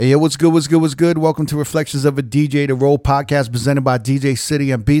Hey, yo, what's good, what's good, what's good? Welcome to Reflections of a DJ, the Roll podcast presented by DJ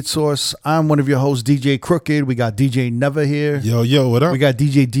City and Beat Source. I'm one of your hosts, DJ Crooked. We got DJ Never here. Yo, what up? We got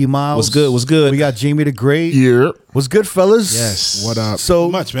DJ D Miles. What's good, what's good? We got Jamie the Great. Yeah. What's good, fellas? Yes. What up?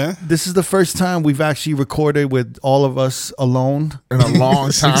 So much, man. This is the first time we've actually recorded with all of us alone. In a long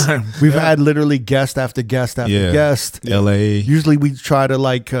time. We've had literally guest after guest after guest. LA. Usually we try to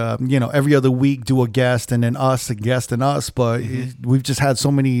every other week do a guest and then us, a guest and us, but we've just had so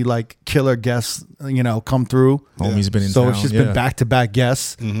many like killer guests, come through. Homie's been in So town. it's just been back-to-back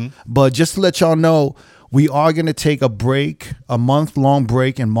guests. But just to let y'all know, we are going to take a break, a month-long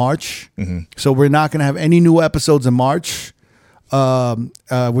break in March. So we're not going to have any new episodes in March.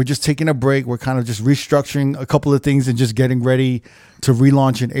 We're just taking a break. We're kind of just restructuring a couple of things and just getting ready to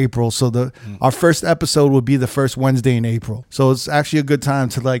relaunch in April. So our first episode will be the first Wednesday in April. So it's actually a good time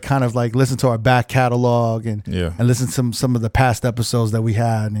to listen to our back catalog and listen to some of the past episodes that we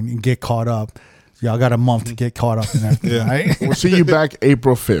had and get caught up. Y'all got a month to get caught up in everything, right? We'll see you back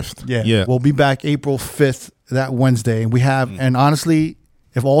April 5th. Yeah. We'll be back April 5th, that Wednesday. And and honestly,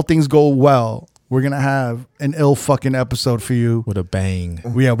 if all things go well, we're going to have an ill fucking episode for you. With a bang.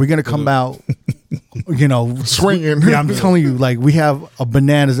 Yeah, we're going to come out, swinging. Yeah, I'm telling you, like, we have a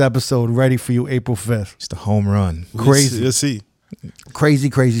bananas episode ready for you April 5th. It's the home run. Crazy. Let's see. Crazy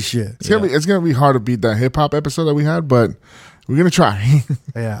shit. It's gonna be hard to beat that hip hop episode that we had, but we're gonna try.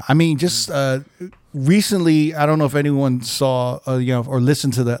 Yeah, I mean, just recently, I don't know if anyone saw, or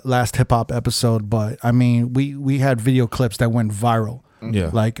listened to the last hip hop episode, but I mean, we had video clips that went viral.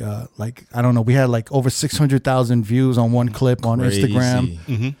 Yeah. Like I don't know, we had like over 600,000 views on one clip on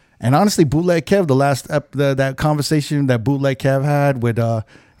Instagram. And honestly, Bootleg Kev, the last that conversation that Bootleg Kev had with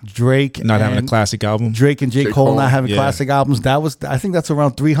Drake Not having a classic album. Drake and J. Cole not having Yeah. classic albums. I think that's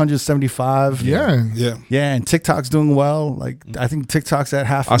around 375. Yeah. Yeah, and TikTok's doing well. Like, I think TikTok's at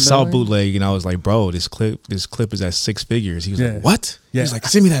half a I saw million. Bootleg and I was like, bro, this clip is at 6 figures. He was Yeah. like, what? Yeah. He was like,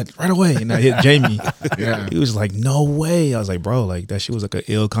 send me that right away. And I hit Jamie. Yeah. He was like, no way. I was like, bro, like that shit was like an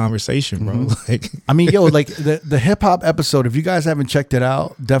ill conversation, bro. Like, I mean, yo, like the hip hop episode, if you guys haven't checked it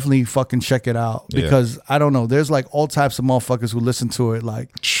out, definitely fucking check it out. Because I don't know, there's like all types of motherfuckers who listen to it. Like,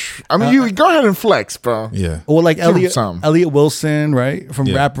 I mean, you go ahead and flex, bro. yeah. or like Give him some. Elliot Wilson, right? From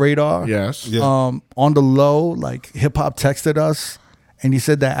Yeah. Rap Radar. Yes. Yeah. On the low, like hip hop texted us and he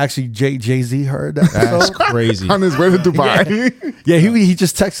said that actually Jay-Z heard that That's episode. crazy. On his way to Dubai. Yeah, he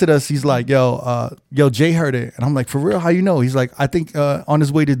just texted us. He's like, yo, Jay heard it. And I'm like, for real? How you know? He's like, I think on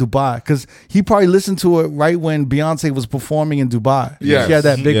his way to Dubai. Because he probably listened to it right when Beyonce was performing in Dubai. Yes. She had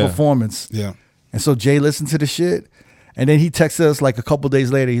that big Yeah. performance. Yeah. And so Jay listened to the shit. And then he texted us like a couple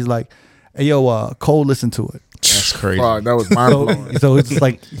days later. He's like, hey, yo, Cole listened to it. That's crazy. Fuck, that was mind blowing. So it's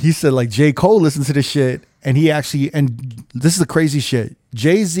like, he said like J. Cole listened to the shit. And he actually, and this is the crazy shit.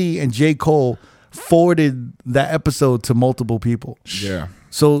 Jay-Z and J. Cole forwarded that episode to multiple people. Yeah.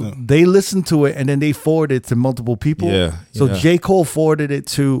 So they listened to it and then they forwarded it to multiple people. Yeah, So yeah. J. Cole forwarded it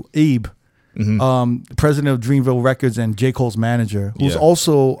to Ebe, president of Dreamville Records and J. Cole's manager, who's Yeah.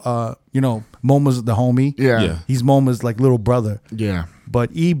 also, MoMA's the homie. Yeah. Yeah. He's MoMA's like little brother. Yeah. But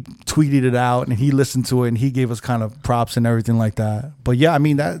Ebe tweeted it out and he listened to it and he gave us kind of props and everything like that. But yeah, I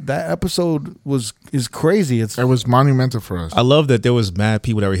mean that episode is crazy. It's It was monumental for us. I love that there was mad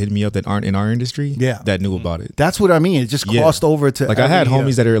people that were hitting me up that aren't in our industry. Yeah. That knew about it. that's what I mean. It just Yeah. crossed over to Like I had every,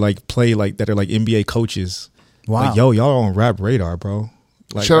 homies that are like that are like NBA coaches. Wow. Like, yo, y'all on Rap Radar, bro.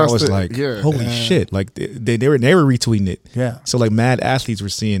 Like Shout I outs was to- like, yeah. holy shit! Like they were retweeting it. Yeah. So like mad athletes were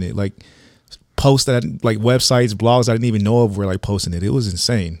seeing it. Like posts that like websites, blogs I didn't even know of were like posting it. It was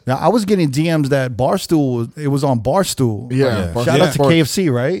insane. Now I was getting DMs that Barstool, it was on Barstool. Yeah. Shout out to Sports.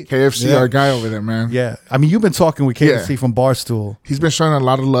 KFC, right? KFC, Yeah. our guy over there, man. Yeah. I mean, you've been talking with KFC from Barstool. He's been showing a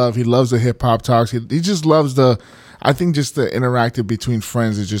lot of love. He loves the hip hop talks. He just loves I think just the interactive between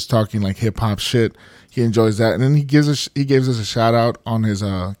friends is just talking like hip hop shit. He enjoys that, and then he gives us a shout out on his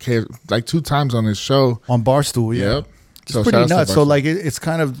like 2 times on his show. On Barstool, yeah. Yep. It's So pretty shout outs to nuts. So Barstool. like it's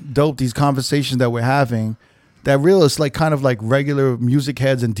kind of dope, these conversations that we're having. That real is like kind of like regular music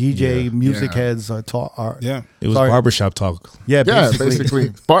heads and DJ music heads are talk. Yeah. It was Sorry. barbershop talk. Yeah, Yeah, basically. basically.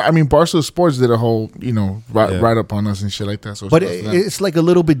 Barstool Sports did a whole, write up on us and shit like that. So But shout outs to them. it's like a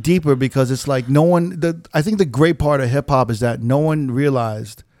little bit deeper because it's like I think the great part of hip hop is that no one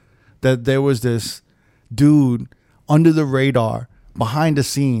realized that there was this dude under the radar, behind the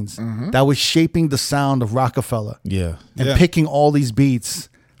scenes, that was shaping the sound of Rockefeller Yeah. and Yeah. picking all these beats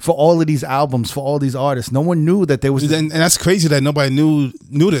for all of these albums, for all these artists. No one knew that there was this. And that's crazy that nobody knew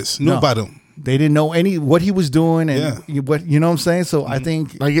No. about him. They didn't know what he was doing and what, you know what I'm saying? So I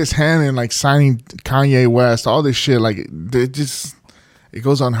think like his hand in like signing Kanye West, all this shit, like they just it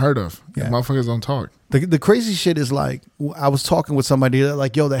goes unheard of. Yeah. Motherfuckers don't talk. The crazy shit is like, I was talking with somebody that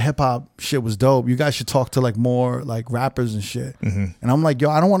like, yo, the hip hop shit was dope. You guys should talk to like more like rappers and shit. And I'm like, yo,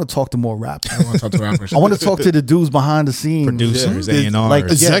 I don't want to talk to more rappers. I want to talk to rappers. I want to talk to the dudes behind the scenes. Producers, Yeah. A&Rs. Like,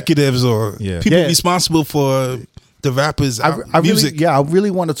 Executives or Yeah. people Yeah. responsible for the rappers' I music. really, I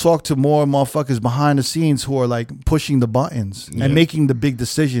really want to talk to more motherfuckers behind the scenes who are like pushing the buttons and making the big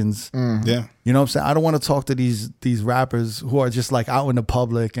decisions. Yeah. You know what I'm saying? I don't want to talk to these rappers who are just like out in the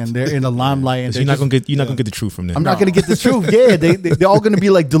public and they're in the limelight. And you're not gonna get the truth from them. I'm not gonna get the truth. Yeah, they're all gonna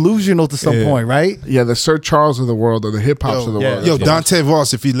be like delusional to some point, right? Yeah, the Sir Charles of the world or the hip hops of the yeah. world. Yo, Dante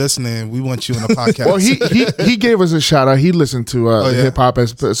Ross, if you're listening, we want you on the podcast. Well, he gave us a shout out. He listened to the yeah. hip hop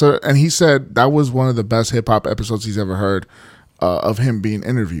episode, and he said that was one of the best hip hop episodes he's ever heard of him being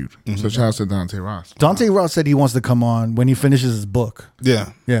interviewed. So shout out to Dante Ross. Dante Ross said he wants to come on when he finishes his book.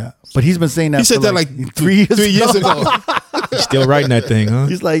 Yeah. Yeah, but he's been saying that. He said for that like 3 years. 3 years ago. Still writing that thing, huh?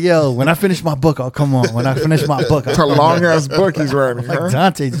 He's like, yo, when I finish my book, I'll come on. When I finish my book, It's a long ass book he's writing. like Huh?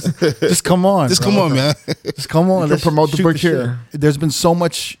 Dante, just come on. Just bro. come on, man. Just come on. can Let's promote the shoot book shit. here. There's been so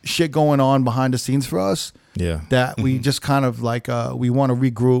much shit going on behind the scenes for us Yeah. that we just kind of like we want to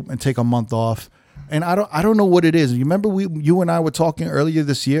regroup and take a month off. And I don't know what it is. You remember you and I were talking earlier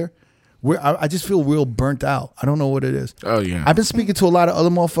this year? I just feel real burnt out. I don't know what it is. Oh yeah. I've been speaking to a lot of other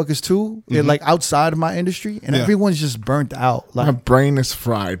motherfuckers too, like outside of my industry, and Yeah. everyone's just burnt out. My Like brain is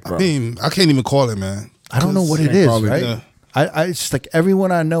fried, bro. I can't even call it, man. I don't know what it Can't is, call it, right? yeah. I it's just like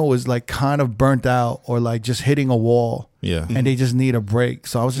everyone I know is like kind of burnt out or like just hitting a wall. Yeah. And they just need a break.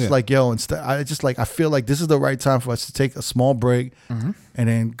 So I was just Yeah. like, yo, instead I feel like this is the right time for us to take a small break and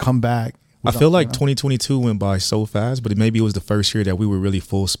then come back. I feel like 2022 went by so fast, but maybe it was the first year that we were really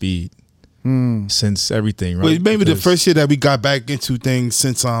full speed since everything, right? Well, maybe the Because- first year that we got back into things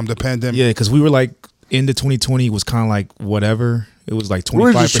since the pandemic. Yeah, because we were like into 2020 was kind of like whatever. It was like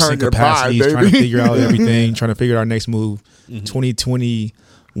We're just trying 25% to get by, capacity, trying to baby. figure out everything, trying to figure out our next move.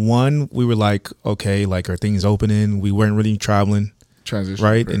 2021, we were like, okay, like are things opening? We weren't really traveling, Transition.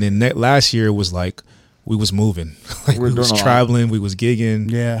 right? And then last year was like we was moving, like We're we was doing a lot. traveling, we was gigging,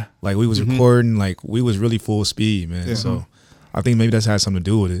 Yeah. like we was recording, like we was really full speed, man. So I think maybe that's had something to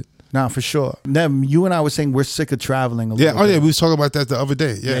do with it. Nah, for sure. Then you and I were saying we're sick of traveling a Yeah. little Oh, yeah. bit. We was talking about that the other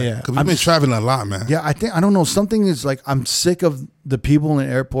day. Yeah. Yeah, yeah. Because we've I'm been just- traveling a lot, man. Yeah, I don't know. Something is like I'm sick of the people in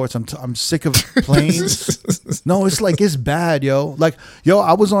airports. I'm sick of planes. No, it's like it's bad, yo. Like, yo,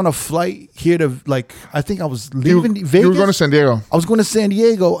 I was on a flight here to like I think I was leaving Vegas. You were going to San Diego. I was going to San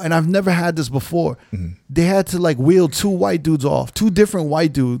Diego, and I've never had this before. They had to like wheel two white dudes off, two different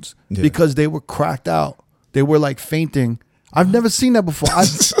white dudes, Yeah. because they were cracked out. They were like fainting. I've never seen that before.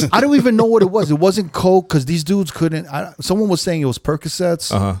 I don't even know what it was. It wasn't coke because these dudes couldn't. Someone was saying it was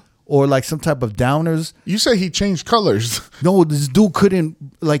Percocets or like some type of downers. You say he changed colors. No, this dude couldn't.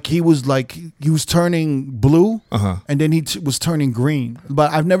 Like he was turning blue, and then he was turning green.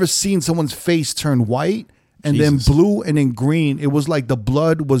 But I've never seen someone's face turn white and Jesus. then blue and then green. It was like the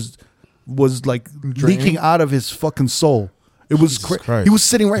blood was like leaking out of his fucking soul. It was crazy. Christ. He was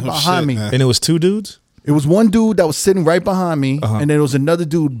sitting right behind shit, me. man. And it was two dudes. It was one dude that was sitting right behind me, and then there was another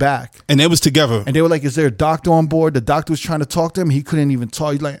dude back. And they was together. And they were like, "Is there a doctor on board?" The doctor was trying to talk to him. He couldn't even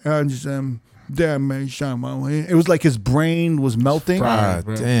talk. He's like, "I just damn man, shine my way." It was like his brain was melting. God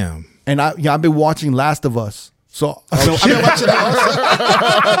bro. damn. And I've been watching Last of Us. So I've been watching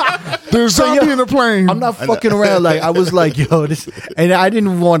There's zombie in the plane. I'm not fucking around. Like I was like, yo, this, and I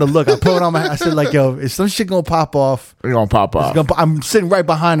didn't want to look. I put it on my. I said like, yo, if some shit gonna pop off, You're going to pop off. I'm sitting right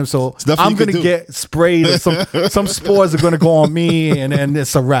behind him, so nothing I'm you can gonna do. get sprayed. Or some spores are gonna go on me, and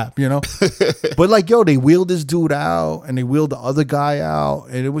it's a wrap, you know. But like, yo, they wheeled this dude out, and they wheeled the other guy out,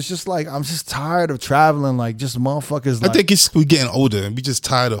 and it was just like, I'm just tired of traveling. Like, just motherfuckers. I Like, think we're getting older and we just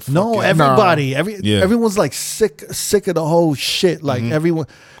tired of no, fucking- everybody, Yeah. everyone's like sick of the whole shit. Like everyone,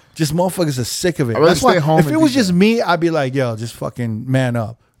 just motherfuckers are sick of it. I'd rather That's why stay home if and it was do just me, I'd be like, yo, just fucking man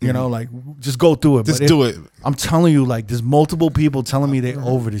up. You know, like just go through it. Just But do it. I'm telling you, like, there's multiple people telling me they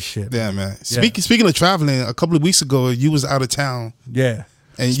over this shit. Yeah, man. Speaking of traveling, a couple of weeks ago, you was out of town. Yeah.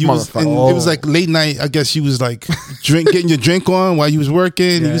 And you was, and motherfucker. it was like late night. I guess you was like getting your drink on while you was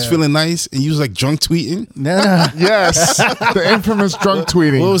working. You was Yeah. feeling nice, and you was like drunk tweeting. Nah. Yes, the infamous drunk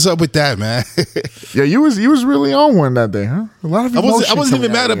tweeting. What was up with that, man? Yeah, you was really on one that day, huh? A lot of I emotion wasn't even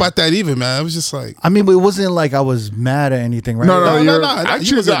coming mad out of about that either, man. I was just like, I mean, but it wasn't like I was mad at anything, right? No, no, you're you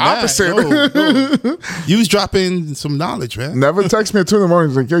actually wasn't the mad. opposite. No. You was dropping some knowledge, man. Never text me at 2 in the morning.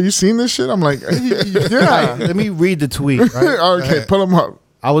 He's like, yo, you seen this shit? I'm like, hey, yeah. Let me read the tweet, right? Okay, pull them up.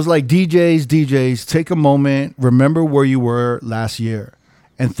 I was like, DJs, take a moment, remember where you were last year,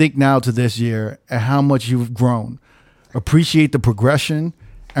 and think now to this year and how much you've grown. appreciate the progression,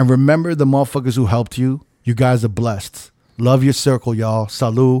 and remember the motherfuckers who helped you. You guys are blessed. Love your circle, y'all.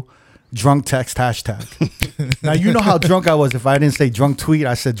 Salud. Drunk text hashtag. Now, you know how drunk I was. If I didn't say drunk tweet,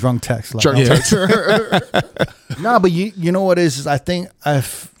 I said drunk text. Like, Drunk text. No, but you know what it is I think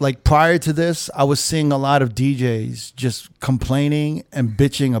like prior to this, I was seeing a lot of DJs just complaining and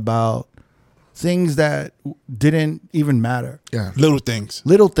bitching about things that didn't even matter. Yeah. Little things.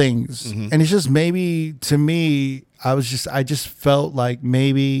 Little things. And it's just maybe to me, I just felt like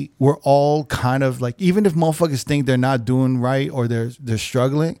maybe we're all kind of like, even if motherfuckers think they're not doing right or they're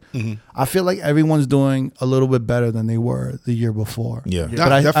struggling, I feel like everyone's doing a little bit better than they were the year before. Yeah.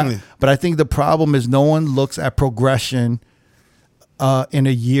 But Definitely. But I think the problem is no one looks at progression in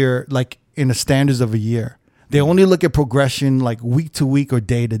a year, like in the standards of a year. They only look at progression like week to week or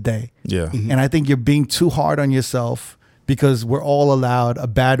day to day. Yeah. And I think you're being too hard on yourself because we're all allowed a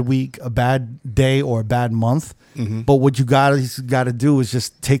bad week, a bad day, or a bad month. But what you got to do is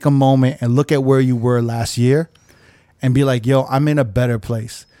just take a moment and look at where you were last year and be like, yo, I'm in a better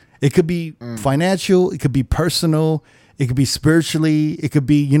place. It could be financial, it could be personal, it could be spiritually, it could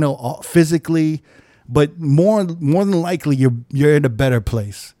be, physically, but more than likely you're in a better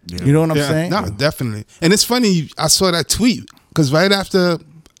place. You know what I'm saying? No, definitely. And it's funny, I saw that tweet because right after,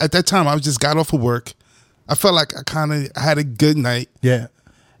 at that time, I just got off of work. I felt like I kind of had a good night. Yeah.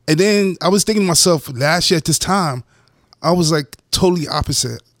 And then I was thinking to myself, last year at this time, I was like totally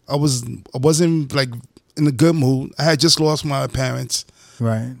opposite. I wasn't like in a good mood. I had just lost my parents.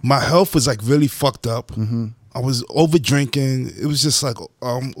 Right. My health was like really fucked up. I was over drinking. It was just like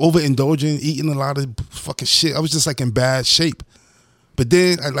overindulging, eating a lot of fucking shit. I was just like in bad shape. But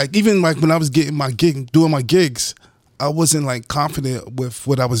then even when I was getting doing my gigs, I wasn't like confident with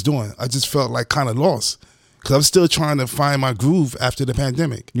what I was doing. I just felt like kind of lost because I was still trying to find my groove after the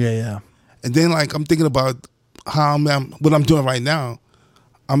pandemic. Yeah. And then I'm thinking about what I'm doing right now.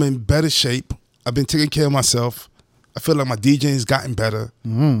 I'm in better shape. I've been taking care of myself. I feel like my DJing's gotten better.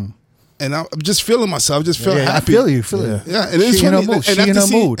 And I'm just feeling myself. I just feel happy. I feel you. Yeah, and it's She in funny. her mood. And She in her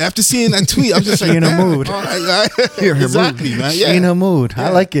mood. after seeing that tweet, I'm just like, She in her damn, mood. all right, exactly, man. She in her mood.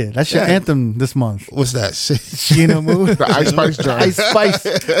 I like it. That's your Yeah. anthem this month. What's that? She in her mood. The Ice Spice joint. Ice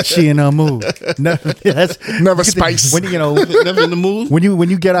Spice. She in her mood. Never spice. When Never in the mood. when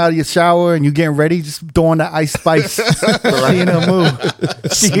you get out of your shower and you getting ready, just throw on that Ice Spice. She in her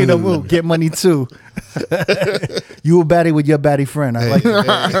mood. She in her mood. Get money too. You a baddie with your baddie friend. I like it.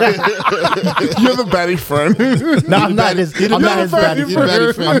 You're the baddie friend. No, I'm not his baddie friend. I'm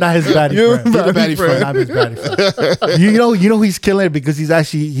not his baddie You're friend. You're the baddie friend. I'm not his baddie friend. You know he's killing it because he's got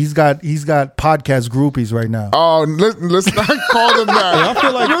podcast groupies right now. Oh, let's not call them that. I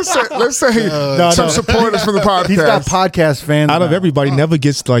feel like let's say some supporters from the podcast. He's got podcast fans Out of now. everybody, never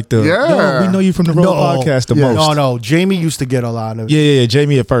gets like the, Yeah. "Yo, we know you from the Road Podcast the most. No. Jamie used to get a lot of Yeah.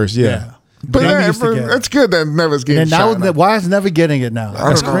 Jamie at first, yeah. But Jamie yeah, used to get it. it's good that Never's getting And now, shot. why is Never getting it now?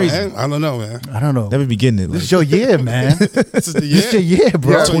 That's know, crazy. Man, I don't know, man. I don't know. Never be getting it. This Like, is your year, man. This is the year. This is your year,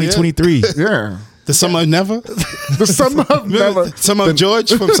 bro. Yeah. 2023. Yeah. The summer of never. The summer of Never. Summer of George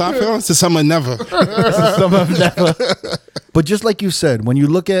from Seinfeld. It's the summer of never. Some of Never. But just like you said, when you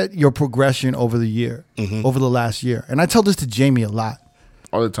look at your progression over the year, over the last year, and I tell this to Jamie a lot.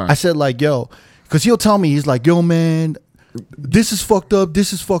 All the time. I said like, yo, because he'll tell me, he's like, yo, man, this is fucked up.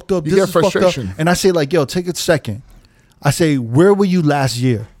 This is fucked up. You This get is fucked up. frustration. And I say like, yo, take a second. I say, where were you last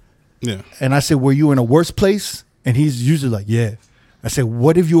year? Yeah. And I said, were you in a worse place? And he's usually like, yeah. I said,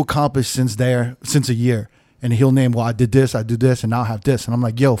 what have you accomplished since a year? And he'll name, well, I did this, and now I have this. And I'm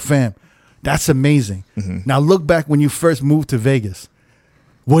like, yo, fam, that's amazing. Now look back when you first moved to Vegas.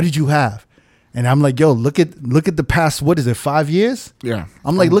 What did you have? And I'm like, yo, look at the past, 5 years? Yeah.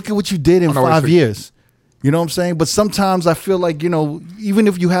 I'm like, look at what you did in on our way 5 to- years. You know what I'm saying? But sometimes I feel like, even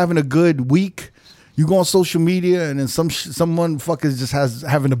if you're having a good week, you go on social media and then some motherfuckers just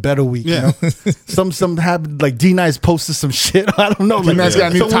having a better week. Yeah. You know? some have like D-Nice posted some shit. I don't know. Like, D-Nice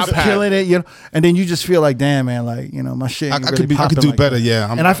got a new someone's top hat. killing it, and then you just feel like, damn, man, like, my shit. Ain't I really could popping do like better. that.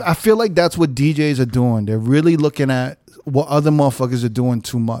 Yeah. And I feel like that's what DJs are doing. They're really looking at what other motherfuckers are doing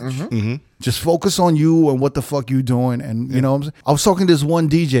too much. Just focus on you and what the fuck you doing. And you know what I'm saying? I was talking to this one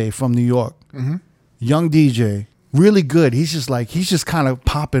DJ from New York, young DJ, really good. He's just kind of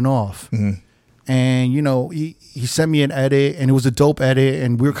popping off. And, he sent me an edit and it was a dope edit.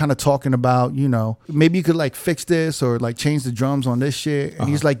 And we were kind of talking about, maybe you could like fix this or like change the drums on this shit. And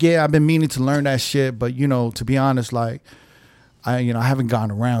he's like, yeah, I've been meaning to learn that shit. But, to be honest, like, I haven't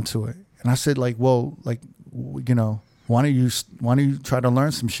gotten around to it. And I said like, well, like, why don't you try to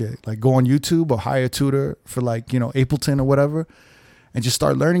learn some shit? Like go on YouTube or hire a tutor for like, Ableton or whatever and just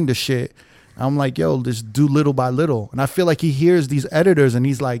start learning the shit. I'm like, yo, just do little by little. And I feel like he hears these editors and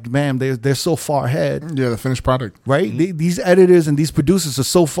he's like, man, they're so far ahead. Yeah, the finished product. Right? These editors and these producers are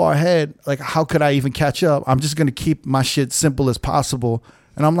so far ahead. Like, how could I even catch up? I'm just going to keep my shit simple as possible.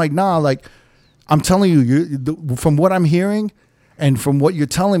 And I'm like, nah, like, I'm telling you, from what I'm hearing and from what you're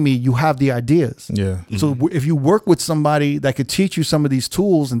telling me, you have the ideas. Yeah. So if you work with somebody that could teach you some of these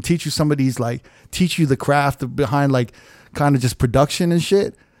tools and teach you some of these, like, teach you the craft behind, like, kind of just production and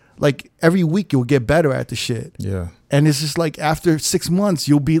shit, like, every week you'll get better at the shit. Yeah. And it's just like after 6 months,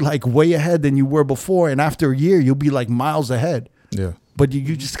 you'll be like way ahead than you were before. And after a year, you'll be like miles ahead. Yeah. But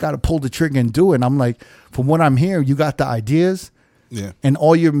you just got to pull the trigger and do it. And I'm like, from what I'm hearing, you got the ideas. Yeah. And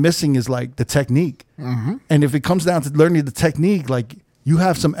all you're missing is like the technique. And if it comes down to learning the technique, like you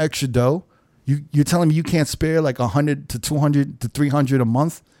have some extra dough. You're telling me you can't spare like 100 to 200 to 300 a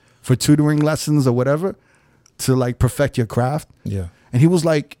month for tutoring lessons or whatever to like perfect your craft. Yeah. And he was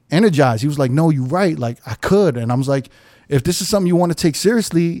like energized. He was like, no, you're right. Like I could. And I was like, if this is something you want to take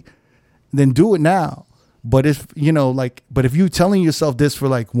seriously, then do it now. But if, you know, like, but if you telling yourself this for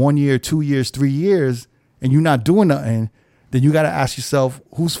like 1 year, 2 years, 3 years, and you're not doing nothing, then you got to ask yourself,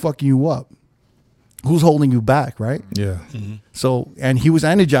 who's fucking you up? Who's holding you back, right? Yeah. So, and he was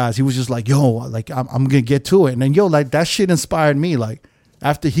energized. He was just like, yo, like, I'm going to get to it. And then, yo, like, that shit inspired me. Like,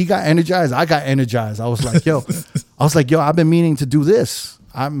 after he got energized, I got energized. I was like, yo, I've been meaning to do this.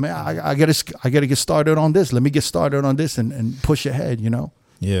 I gotta get started on this. Let me get started on this and push ahead, you know?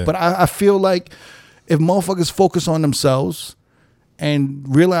 Yeah. But I feel like if motherfuckers focus on themselves and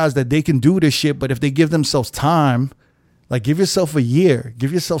realize that they can do this shit, but if they give themselves time, like give yourself a year,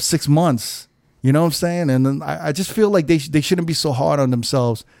 give yourself 6 months, you know what I'm saying? And then I just feel like they shouldn't be so hard on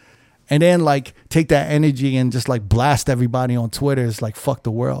themselves. And then like take that energy and just like blast everybody on Twitter. It's like, fuck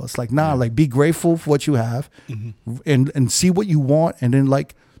the world. It's like, nah, like be grateful for what you have and see what you want. And then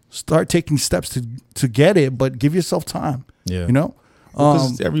like start taking steps to get it, but give yourself time. Yeah. You know?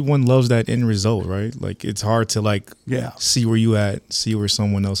 Because everyone loves that end result, right? Like it's hard to like see where you at, see where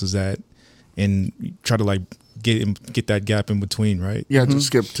someone else is at, and try to like get that gap in between, right? Yeah, to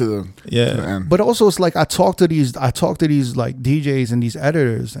skip to the end. But also it's like I talk to these like DJs and these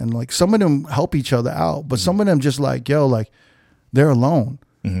editors, and like some of them help each other out, but some of them just like, yo, like they're alone.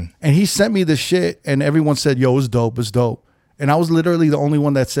 And he sent me this shit and everyone said, yo, it's dope. And I was literally the only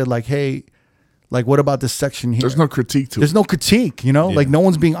one that said like, hey, like what about this section here? There's no critique to it. There's no critique, you know? Like no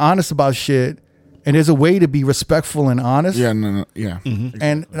one's being honest about shit. And there's a way to be respectful and honest. Yeah, no, yeah.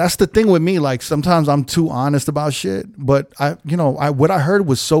 And that's the thing with me. Like sometimes I'm too honest about shit, but what I heard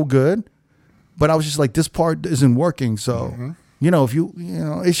was so good, but I was just like, this part isn't working. So, if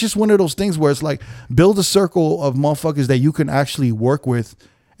it's just one of those things where it's like build a circle of motherfuckers that you can actually work with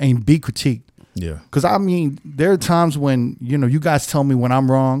and be critiqued. Yeah. Cause I mean, there are times when, you guys tell me when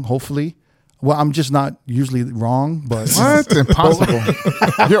I'm wrong, hopefully. Well, I'm just not usually wrong, but what? Impossible.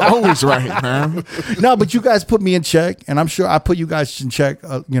 You're always right, man. No, but you guys put me in check, and I'm sure I put you guys in check.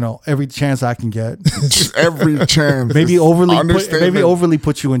 Every chance I can get. Just every chance. Maybe overly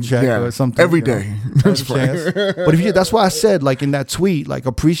put you in check or something. Every day. Every chance. But that's why I said, like in that tweet, like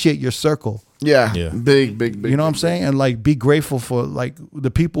appreciate your circle. Yeah. Big. You know what I'm saying? And like be grateful for like the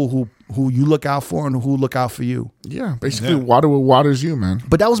people who you look out for and who look out for you. Yeah, basically water what waters you, man.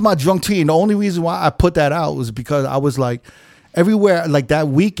 But that was my drunk tea. And the only reason why I put that out was because I was like everywhere, like that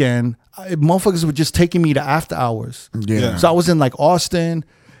weekend, motherfuckers were just taking me to after hours. Yeah. So I was in like Austin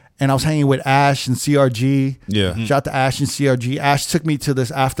and I was hanging with Ash and CRG. Yeah. Shout out to Ash and CRG. Ash took me to this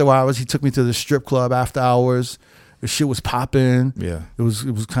after hours. He took me to the strip club after hours. The shit was popping. Yeah. It was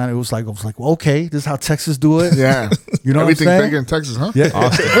like, well, okay, this is how Texas do it. Yeah. You know everything what I'm saying? bigger in Texas, huh? Yeah.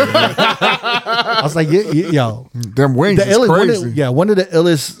 I was like, yo. Them wings is crazy. One of the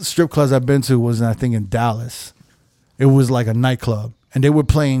illest strip clubs I've been to was, I think, in Dallas. It was like a nightclub. And they were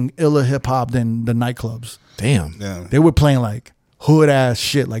playing iller hip hop than the nightclubs. Damn. Yeah. They were playing like hood ass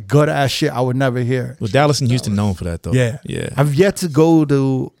shit, like gut ass shit I would never hear. Well, Dallas and Houston known for that though. Yeah. Yeah. I've yet to go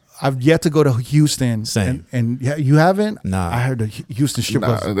to Houston. Same. And you haven't? Nah. I heard the Houston strip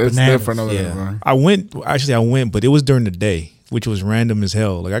club. It's different over there, Yeah. bro. I went, but it was during the day, which was random as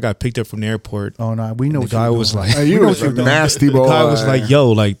hell. Like I got picked up from the airport. Oh no, we know The what guy you're was doing. like, Hey, you was a nasty boy. The guy was like,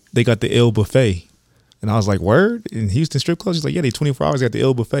 yo, like they got the ill buffet. And I was like, word? In Houston strip clubs? He's like, yeah, they 24 hours got the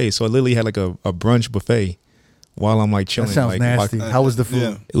ill buffet. So I literally had like a brunch buffet while I'm like chilling. That sounds like, nasty. How was the food?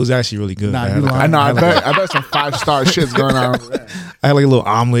 Yeah. It was actually really good. Nah, I, you had, lying. I bet some 5-star shit's going on over there. I had like a little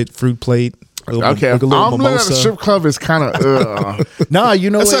omelet, fruit plate. Okay, like a little omelet at a mimosa. strip club is kind of Nah,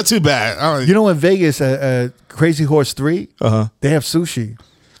 you know That's what? not too bad. You know, in Vegas, Crazy Horse 3, they have sushi.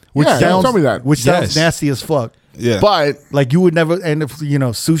 Which Yeah, you told me that. Which sounds Yes. nasty as fuck. Yeah. But Like you would never, and if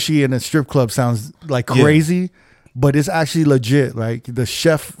sushi in a strip club sounds like crazy, but it's actually legit. Like the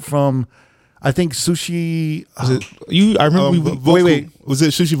chef from, I think Sushi. Was it you? I remember. wait. Was it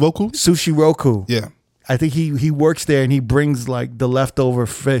Sushi Voku? Sushi Roku. Yeah. I think he works there and he brings like the leftover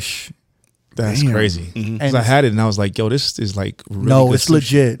fish. That's Damn. crazy. Because I had it and I was like, yo, this is like really No, good it's sushi.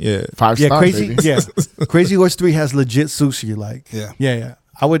 legit. Yeah. 5 Yeah, stars, crazy. baby. Yeah, Crazy Horse 3 has legit sushi. Like, yeah.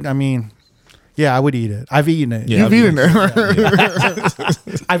 I would eat it. I've eaten it. Yeah. You've eaten it.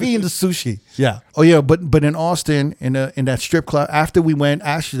 I've eaten the sushi. Yeah. Oh yeah, but in Austin, in that strip club, after we went,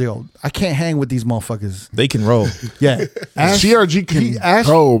 Ash, I can't hang with these motherfuckers. They can roll. Yeah. Ash, CRG can Ash-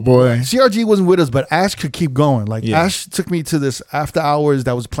 go, boy. CRG wasn't with us, but Ash could keep going. Like Yeah. Ash took me to this after hours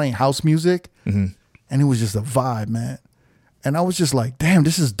that was playing house music, and it was just a vibe, man. And I was just like, damn,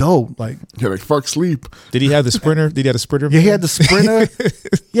 this is dope. Like, You're like, fuck sleep. Did he have the sprinter? Did he have a sprinter? yeah, he had the sprinter.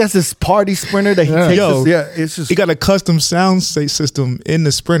 He has this party sprinter that he takes. Yo, It's just He got a custom sound system in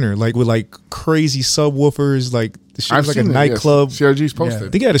the sprinter, like with like crazy subwoofers, like the shit was like a nightclub. Yes. CRG's posted. I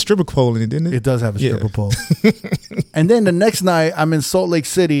think he had a stripper pole in it, didn't it? It does have a Yeah. stripper pole. And then the next night, I'm in Salt Lake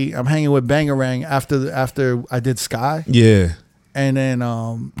City. I'm hanging with Bangarang after I did Sky. Yeah. And then,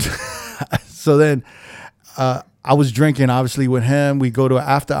 so then I was drinking, obviously, with him. We go to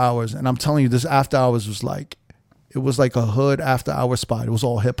after hours. And I'm telling you, this after hours was like, it was like a hood after hour spot. It was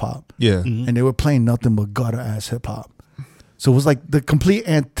all hip hop. Yeah. And they were playing nothing but gutter ass hip hop. So it was like the complete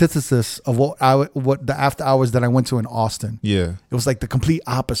antithesis of what the after hours that I went to in Austin. Yeah. It was like the complete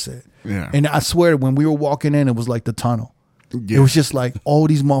opposite. Yeah. And I swear, when we were walking in, it was like the tunnel. Yeah. It was just like all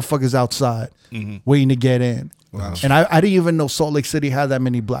these motherfuckers outside waiting to get in. Wow. And I didn't even know Salt Lake City had that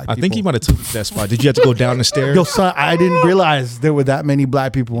many black people. I think he might have took that spot. Did you have to go down the stairs? Yo, son, I didn't realize there were that many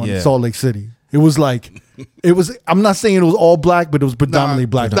black people in Yeah. Salt Lake City. It was like, I'm not saying it was all black, but it was predominantly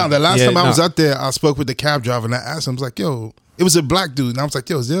black. No, the last Yeah, time I was nah. out there, I spoke with the cab driver and I asked him, I was like, yo, it was a black dude. And I was like,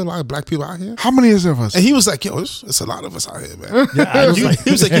 yo, is there a lot of black people out here? How many is there of us? And he was like, yo, it's a lot of us out here, man. I was like,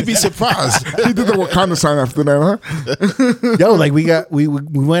 He was like, you'd be surprised. He did the Wakanda sign after that, huh? yo, like we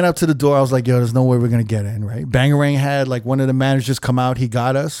went up to the door. I was like, yo, there's no way we're gonna get in, right? Bangarang had like one of the managers come out. He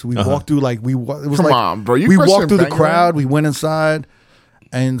got us. We walked through it was Come like, on, bro. You we question walked through the Bangarang? crowd. We went inside,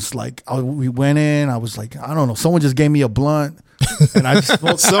 and it's like we went in. I was like, I don't know. Someone just gave me a blunt, and I just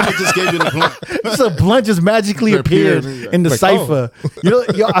smoked. Someone just gave you the blunt. Just a blunt just magically appeared in the Like, cipher.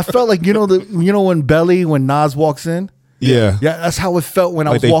 I felt like when Belly when Nas walks in. Yeah. Yeah, that's how it felt when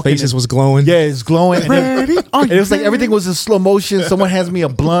I Like was their walking. faces in. was glowing. Yeah, it's glowing. And Ready? it was like everything was in slow motion. Someone hands me a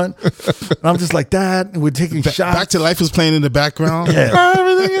blunt, and I'm just like that. And we're taking shots. Back to Life was playing in the background. Yeah.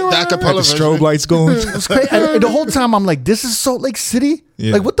 Everything The Had the acapella strobe version. lights going. It's crazy. And the whole time I'm like, this is Salt Lake City.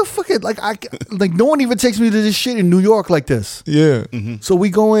 Yeah. Like what the fuck? Like no one even takes me to this shit in New York like this. Yeah. So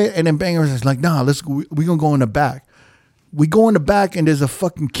we go in, and then Bangers is like, nah, we gonna go in the back. We go in the back, and there's a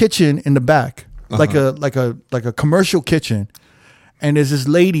fucking kitchen in the back, like a commercial kitchen, and there's this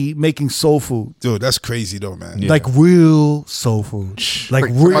lady making soul food, Dude, that's crazy though, man. Yeah. like real soul food, like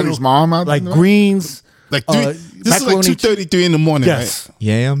real, somebody's mom out like there? greens, Like this is like macaroni 2:33 in the morning, yes, right?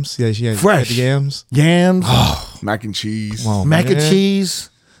 Yams. Yeah, she had Fresh. had the yams. yams, Mac and cheese. Wow, mac and man. cheese.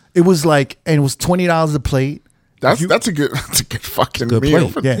 It was like, and it was $20 a plate. That's a good fucking good meal.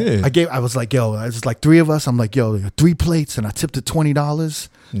 plate. Yeah. Yeah. I was like, yo, it's like three of us. I'm like, yo, 3 plates, and I tipped it $20.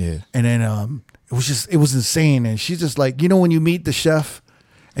 Yeah. And then it was insane. And she's just like, when you meet the chef,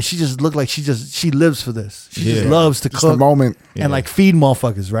 and she just looked like she lives for this. She just Yeah. loves to Just cook the moment. Yeah. and like feed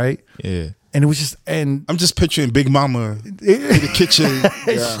motherfuckers, right? Yeah. And it was just, and I'm just picturing Big Mama in the kitchen.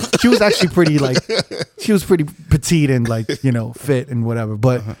 she was actually pretty she was pretty petite and like, fit and whatever.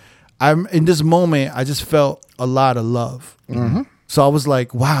 But I'm in this moment, I just felt a lot of love. So I was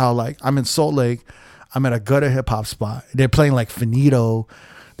like, wow, like I'm in Salt Lake. I'm at a gutter hip hop spot. They're playing like Finito.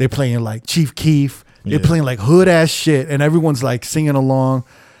 They're playing like Chief Keef. They're playing like hood ass shit. And everyone's like singing along.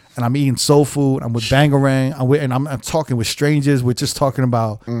 And I'm eating soul food. I'm with Bangarang. I'm talking with strangers. We're just talking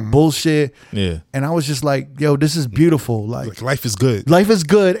about bullshit. Yeah. And I was just like, yo, this is beautiful. Like life is good. Life is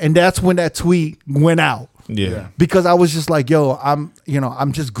good, and that's when that tweet went out. Yeah. Because I was just like, yo, I'm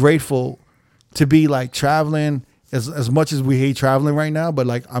just grateful to be like traveling as much as we hate traveling right now, but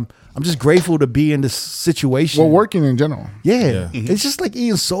like I'm just grateful to be in this situation. Well, working in general. Yeah. It's just like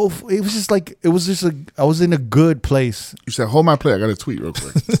eating soul food. It was just I was in a good place. You said, hold my plate. I got to tweet real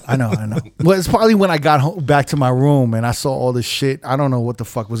quick. I know. Well, it's probably when I got home, back to my room and I saw all this shit. I don't know what the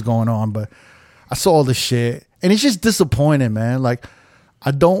fuck was going on, but I saw all this shit. And it's just disappointing, man. Like,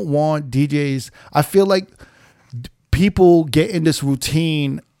 I don't want DJs. I feel like people get in this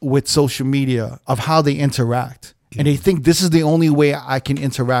routine with social media of how they interact. And they think this is the only way I can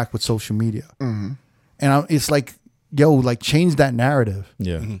interact with social media. And And it's like, yo, like change that narrative.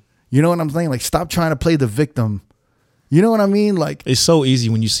 Yeah. You know what I'm saying? Like stop trying to play the victim. You know what I mean? Like it's so easy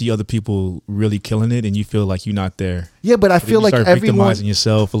when you see other people really killing it and you feel like you're not there. Yeah, but I feel like everyone everyone victimizing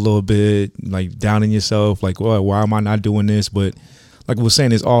yourself a little bit, like downing yourself, like, well, why am I not doing this? But like we were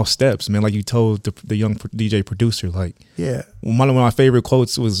saying, it's all steps, man. Like you told the young DJ producer, like, yeah. One of my favorite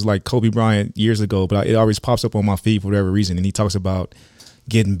quotes was like Kobe Bryant years ago, but it always pops up on my feed for whatever reason, and he talks about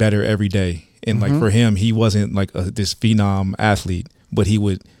getting better every day. And like for him, he wasn't like this phenom athlete, but he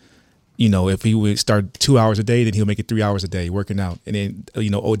would. You know, if he would start 2 hours a day, then he'll make it 3 hours a day working out. And then, you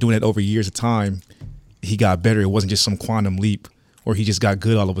know, doing it over years of time, he got better. It wasn't just some quantum leap or he just got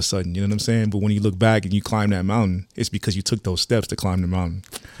good all of a sudden. You know what I'm saying? But when you look back and you climb that mountain, it's because you took those steps to climb the mountain.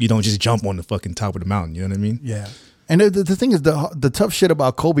 You don't just jump on the fucking top of the mountain. You know what I mean? Yeah. And the thing is, the tough shit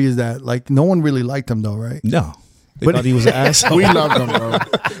about Kobe is that, like, no one really liked him, though, right? No. They thought he was an asshole. We loved him, bro.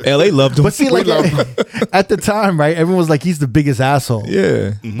 LA loved him. But see, like at the time, right? Everyone was like, he's the biggest asshole.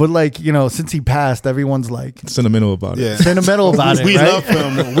 Yeah. But like, you know, since he passed, everyone's like sentimental about it. Yeah. Sentimental about it. We right? love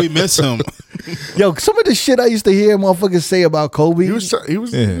him. We miss him. Yo, some of the shit I used to hear motherfuckers say about Kobe He was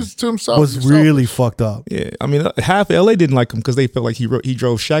to himself. was really fucked up. Yeah. I mean, half of LA didn't like him because they felt like he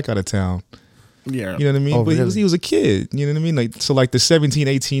drove Shaq out of town. Yeah. You know what I mean? Oh, but really? he was a kid. You know what I mean? Like so like the 17,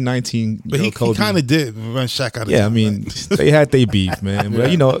 18, 19 But he Kobe. kind of did run Shaq out of Yeah, town, I mean, right? they had their beef, man. But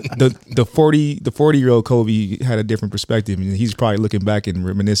you know, the 40-year-old Kobe had a different perspective, and he's probably looking back and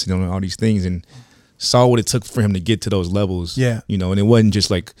reminiscing on all these things and saw what it took for him to get to those levels. Yeah. You know, and it wasn't just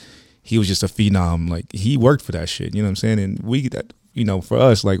like he was just a phenom. Like he worked for that shit. You know what I'm saying? And we, you know, for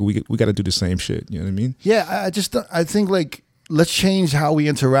us, like we got to do the same shit. You know what I mean? Yeah, I think like let's change how we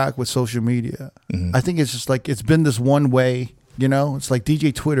interact with social media. I think it's just like it's been this one way, you know? It's like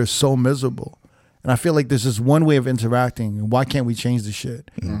DJ Twitter is so miserable. And I feel like there's this one way of interacting, and why can't we change the shit?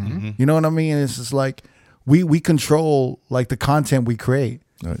 You know what I mean? It's just like we control like the content we create.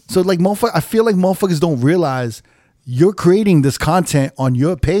 Right. So like I feel like motherfuckers don't realize you're creating this content on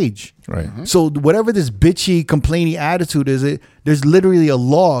your page. Right. So whatever this bitchy, complaining attitude is, there's literally a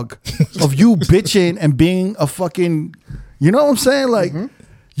log of you bitching and being a fucking, you know what I'm saying? Like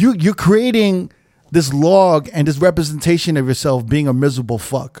you're creating this log and this representation of yourself being a miserable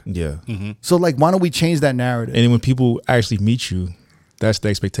fuck. Yeah. So like, why don't we change that narrative? And then when people actually meet you, that's the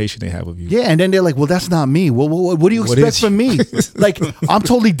expectation they have of you. Yeah, and then they're like, well, that's not me. Well, what do you What expect is from me? Like, I'm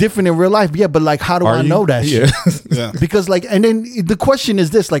totally different in real life. Yeah, but like, how do I know that shit? Yeah. Because like, and then the question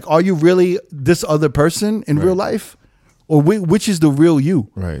is this, like, are you really this other person in real life? Or which is the real you?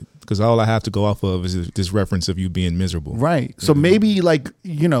 Right. Because all I have to go off of is this reference of you being miserable. Right. So maybe like,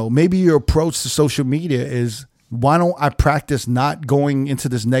 you know, maybe your approach to social media is, why don't I practice not going into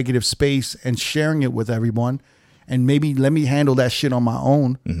this negative space and sharing it with everyone? And maybe let me handle that shit on my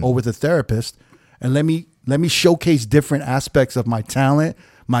own or with a therapist. And let me showcase different aspects of my talent,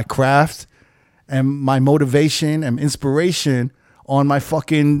 my craft, and my motivation and inspiration on my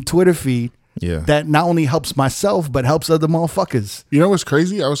fucking Twitter feed. Yeah. That not only helps myself, but helps other motherfuckers. You know what's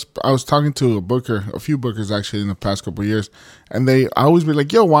crazy? I was talking to a few bookers actually in the past couple of years, and I always be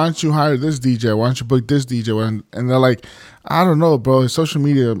like, "Yo, why don't you hire this DJ? Why don't you book this DJ?" And they're like, "I don't know, bro. Social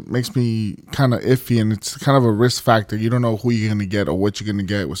media makes me kind of iffy, and it's kind of a risk factor. You don't know who you're gonna get or what you're gonna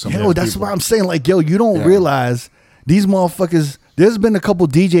get with some." Yo, that's what I'm saying. Like, yo, you don't realize these motherfuckers. There's been a couple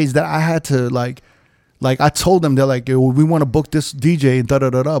DJs that I had to like I told them, they're like, yo, we want to book this DJ and da da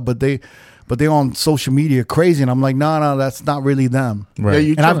da da, but they're on social media crazy, and I'm like, no, that's not really them. Right.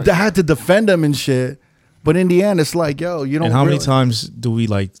 Yeah, And I've had to defend them and shit. But in the end, it's like, yo, you don't. And how many times do we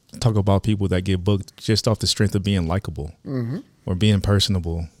like talk about people that get booked just off the strength of being likable or being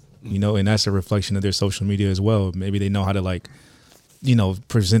personable? You know, and that's a reflection of their social media as well. Maybe they know how to like, you know,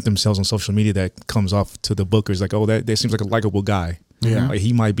 present themselves on social media that comes off to the bookers like, oh, that seems like a likable guy. Yeah. Like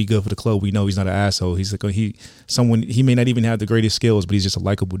he might be good for the club. We know he's not an asshole. He's like he may not even have the greatest skills, but he's just a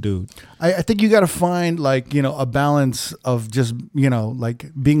likable dude. I think you got to find like, you know, a balance of just, you know, like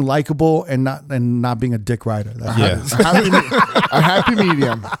being likable and not being a dick rider. That's Yeah. a happy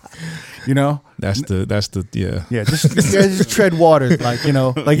medium. You know, That's the yeah. Just tread water, like, you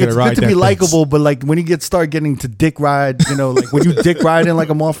know, like You it's gotta ride good to be that likable, but like when you start getting to dick ride, you know, like when you dick riding like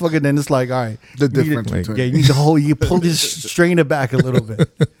a motherfucker, then it's like, all right, The you need difference to- between yeah, you need to you pull this, strain it back a little bit.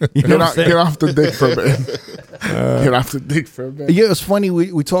 You know what I'm saying? get off the dick for a bit. Get off the dick for a bit. Yeah, it's funny.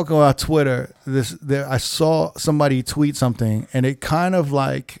 We talk about Twitter. I saw somebody tweet something, and it kind of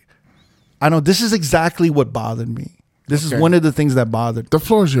like, I know this is exactly what bothered me. This is one of the things that bothered. The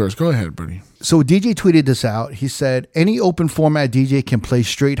floor is yours. Go ahead, buddy. So DJ tweeted this out. He said, any open format DJ can play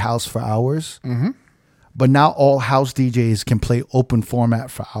straight house for hours. but now all house DJs can play open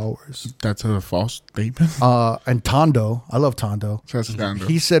format for hours. That's a false statement. And Tondo, I love Tondo. That's Tondo.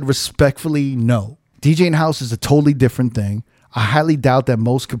 He said respectfully, no. DJing house is a totally different thing. I highly doubt that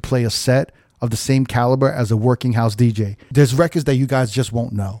most could play a set of the same caliber as a working house DJ. There's records that you guys just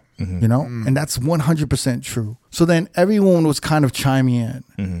won't know, you know? And that's 100% true. So then everyone was kind of chiming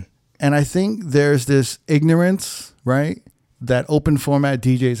in. And I think there's this ignorance, right, that open format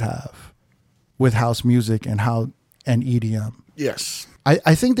DJs have with house music and EDM. Yes.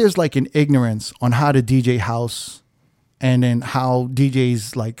 I think there's like an ignorance on how to DJ house and then how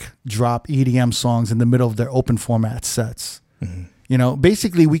DJs like drop EDM songs in the middle of their open format sets. You know,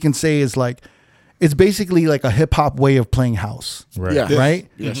 basically we can say it's basically like a hip hop way of playing house. Right. Yeah. Right?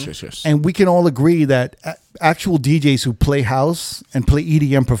 Yes. And we can all agree that actual DJs who play house and play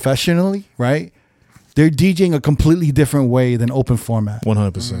EDM professionally, right? They're DJing a completely different way than open format.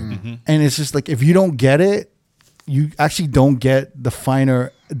 100%. And it's just like, if you don't get it, you actually don't get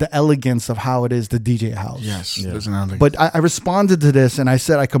the elegance of how it is to DJ house. Yes. Yeah. There's another. But I responded to this and I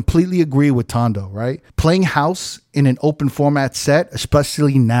said, I completely agree with Tondo, right? Playing house in an open format set,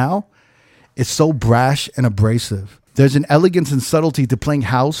 especially now, is so brash and abrasive. There's an elegance and subtlety to playing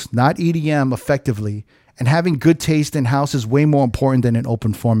house, not EDM, effectively. And having good taste in house is way more important than in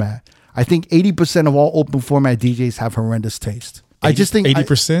open format. I think 80% of all open format DJs have horrendous taste. I just think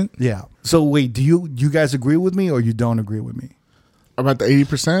 80%? yeah. So wait, do you guys agree with me or you don't agree with me? About the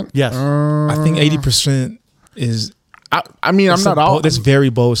 80%? Yes. I think 80% is. I mean, I'm not all. That's very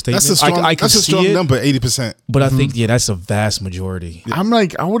bold statement. That's a strong, I can that's a see strong it, number, 80%. but I think that's a vast majority I'm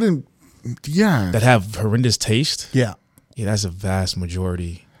like, I wouldn't. Yeah. that have horrendous taste. Yeah. Yeah, that's a vast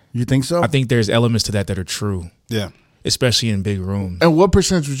majority. You think so? I think there's elements to that are true, Yeah. especially in big rooms. And what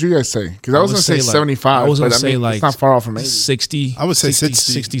percentage would you guys say? Because I was going to say 75. I was going but to say it's not far off from 80. 60. I would say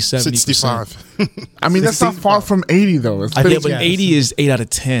 60, 70%. 65. I mean, that's not far from 80, though. It's I think, pretty- but 80 is 8 out of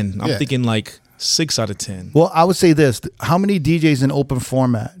 10. I'm Yeah. thinking like 6 out of 10. Well, I would say this. How many DJs in open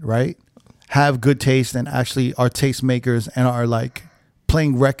format, right, have good taste and actually are taste makers and are like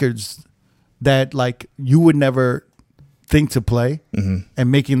playing records that like you would never think to play and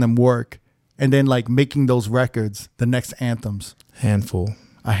making them work and then like making those records the next anthems? Handful.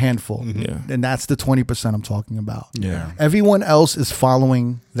 A handful. Yeah. And that's the 20% I'm talking about. Yeah. Everyone else is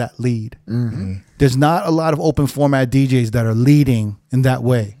following that lead. There's not a lot of open format DJs that are leading in that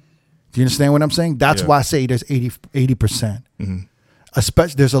way. Do you understand what I'm saying? That's Yeah. why I say there's 80%.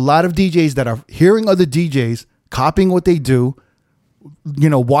 Especially, there's a lot of DJs that are hearing other DJs, copying what they do, you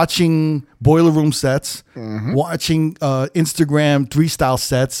know, watching Boiler Room sets, watching Instagram 3-style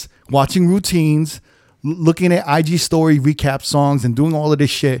sets, watching routines, looking at IG story recap songs and doing all of this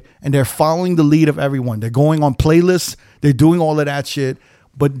shit. And they're following the lead of everyone. They're going on playlists. They're doing all of that shit.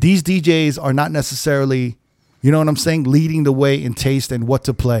 But these DJs are not necessarily, you know what I'm saying, leading the way in taste and what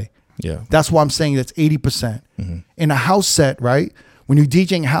to play. Yeah. That's why I'm saying that's 80%. In a house set, right? When you're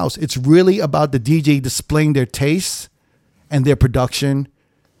DJing house, it's really about the DJ displaying their tastes and their production,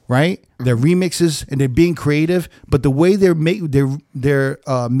 right? Their remixes and they're being creative. But the way they're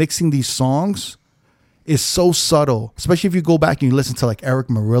mixing these songs is so subtle. Especially if you go back and you listen to like Eric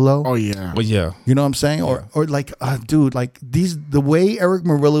Murillo. Oh, yeah. But yeah. You know what I'm saying? Or like, dude, like the way Eric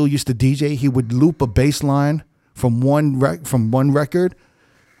Murillo used to DJ, he would loop a bass line from one record,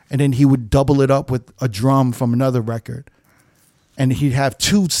 and then he would double it up with a drum from another record. And he'd have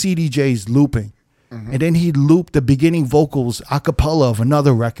 2 CDJs looping. And then he'd loop the beginning vocals a cappella of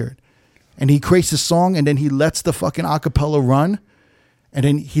another record. And he creates a song, and then he lets the fucking a cappella run. And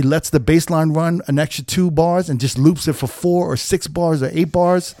then he lets the bass line run an extra 2 bars and just loops it for 4 or 6 bars or 8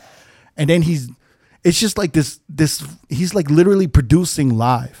 bars. And then it's just like this he's like literally producing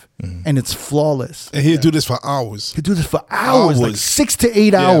live. And it's flawless. And he'll do this for hours. He do this for hours, like 6 to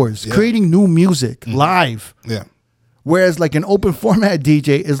 8 Yeah, hours, yeah. creating new music live. Yeah. Whereas like an open format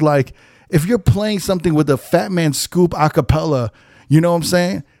DJ is like, if you're playing something with a Fat Man Scoop a cappella, you know what I'm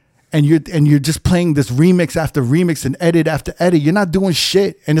saying? And you're just playing this remix after remix and edit after edit, you're not doing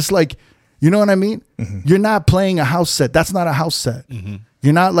shit. And it's like, you know what I mean? You're not playing a house set. That's not a house set.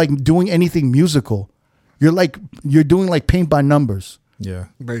 You're not like doing anything musical. You're doing like paint by numbers. Yeah.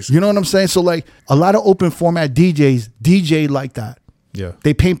 Basically. You know what I'm saying? So like a lot of open format DJs DJ like that. Yeah.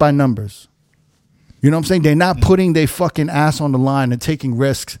 They paint by numbers. You know what I'm saying? They're not putting their fucking ass on the line and taking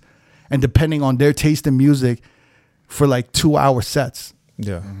risks and depending on their taste in music for like 2-hour sets.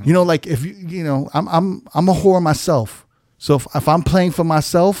 Yeah. You know, like if you know, I'm a whore myself. So if I'm playing for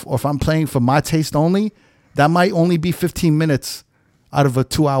myself or if I'm playing for my taste only, that might only be 15 minutes out of a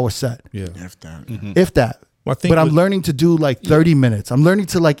 2-hour set. Yeah. If that. If that. Well, I think But I'm with- learning to do like 30 minutes. I'm learning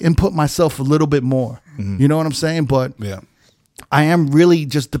to like input myself a little bit more. You know what I'm saying? But Yeah. I am really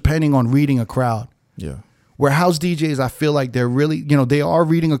just depending on reading a crowd. Yeah. Where house DJs, I feel like they're really, they are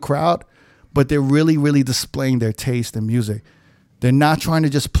reading a crowd, but they're really, really displaying their taste in music. They're not trying to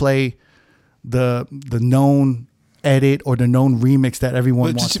just play the known edit or the known remix that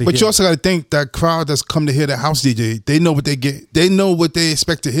everyone wants to hear. But you also got to think that crowd that's come to hear the house DJ, they know what they get. They know what they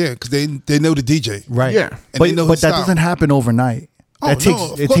expect to hear because they know the DJ. Right. Yeah. And they know But his that style. doesn't happen overnight. Oh, That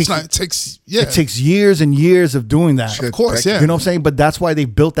no, of course not. It takes, yeah. It takes years and years of doing that. Of course, yeah. You know what I'm saying? But that's why they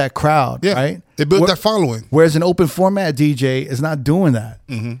built that crowd, Yeah. right? They built that following. Whereas an open format DJ is not doing that.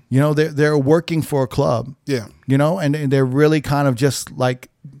 They're working for a club. Yeah. And they're really kind of just like,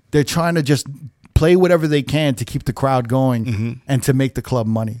 they're trying to just play whatever they can to keep the crowd going and to make the club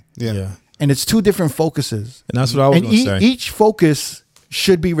money. Yeah. Yeah. And it's two different focuses. And that's what I was And going to say. each focus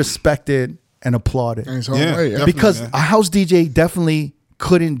should be respected and applauded. In its own Yeah, way, yeah. definitely. Because man. a house DJ definitely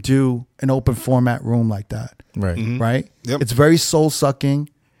couldn't do an open format room like that. Right. Right? Yep. It's very soul sucking.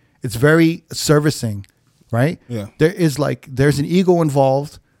 It's very servicing, right? Yeah. There's an ego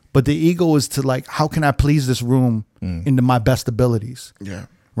involved, but the ego is to like, how can I please this room into my best abilities? Yeah.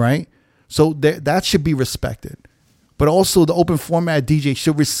 Right? So that should be respected. But also the open format DJ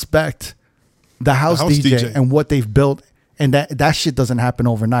should respect the house DJ and what they've built. And that shit doesn't happen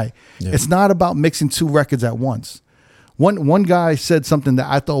overnight. Yeah. It's not about mixing two records at once. One guy said something that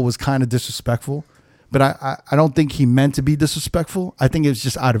I thought was kind of disrespectful, but I don't think he meant to be disrespectful. I think it was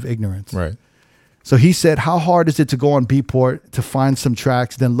just out of ignorance. Right. So he said, how hard is it to go on Beatport to find some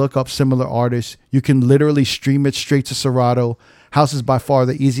tracks, then look up similar artists? You can literally stream it straight to Serato. House is by far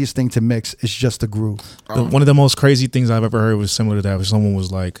the easiest thing to mix. It's just a groove. One of the most crazy things I've ever heard was similar to that. Where someone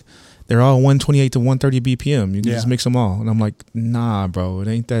was like, they're all 128 to 130 BPM. You can just mix them all. And I'm like, nah, bro, it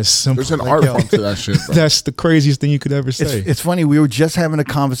ain't that simple. There's an art form to that shit, bro. That's the craziest thing you could ever say. It's funny. We were just having a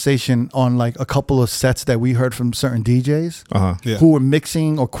conversation on like a couple of sets that we heard from certain DJs Yeah. who were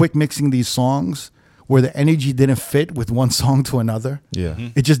mixing or quick mixing these songs where the energy didn't fit with one song to another. Yeah.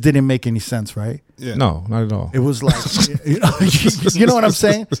 It just didn't make any sense, right? Yeah. No, not at all. It was like, you know what I'm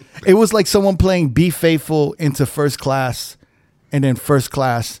saying? It was like someone playing Be Faithful into First Class and then First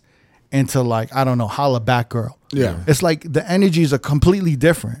Class into like, I don't know, Holla Back Girl. Yeah. It's like the energies are completely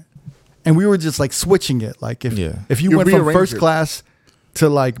different. And we were just like switching it. Like if you You went from rearrange First it. Class to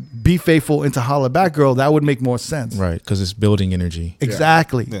like Be Faithful into Holla Back Girl, that would make more sense. Right, because it's building energy.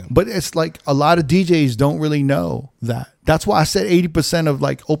 Exactly. Yeah. But it's like a lot of DJs don't really know that. That's why I said 80% of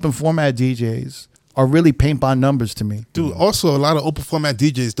like open format DJs are really paint by numbers to me. Dude, also a lot of open format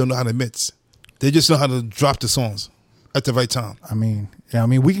DJs don't know how to mix. They just know how to drop the songs at the right time. I mean,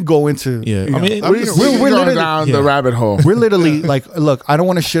 we can go into Yeah. you know, I mean, I'm We're just- we're going literally- down yeah. the rabbit hole. we're literally like, look, I don't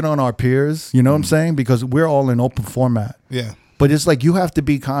want to shit on our peers, you know what I'm saying? Because we're all in open format. Yeah. But it's like you have to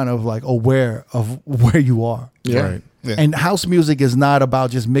be kind of like aware of where you are. Yeah. Right. Yeah. And house music is not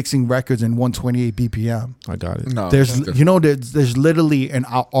about just mixing records in 128 BPM. I got it. No. There's there's literally an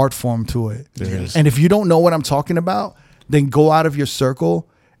art form to it. There is. And if you don't know what I'm talking about, then go out of your circle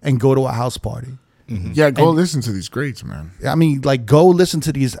and go to a house party. Yeah, go listen to these greats, man. I mean, like, go listen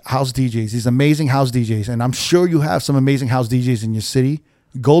to these house DJs, these amazing house DJs. And I'm sure you have some amazing house DJs in your city.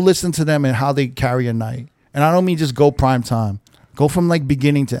 Go listen to them and how they carry a night. And I don't mean just go prime time. Go from like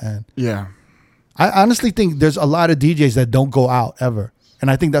beginning to end. Yeah. I honestly think there's a lot of DJs that don't go out ever. And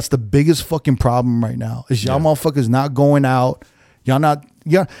I think that's the biggest fucking problem right now is y'all motherfuckers not going out. Y'all not,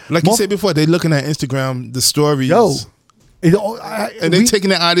 Like you said before, they looking at Instagram, the stories. yo. and they taking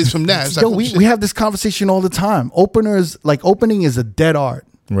their ideas from that. It's like, Yo, oh, shit. we have this conversation all the time. Opening is a dead art.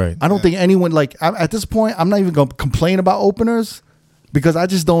 Right. I don't think anyone at this point, I'm not even going to complain about openers because I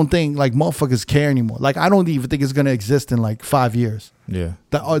just don't think like motherfuckers care anymore. Like I don't even think it's going to exist in like 5 years. Yeah.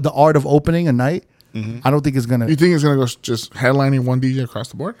 The art of opening a night, I don't think it's going You to, think it's gonna go just headlining one DJ across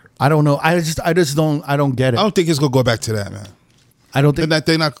the board? I don't know. I just don't get it. I don't think it's gonna go back to that, man. I don't think,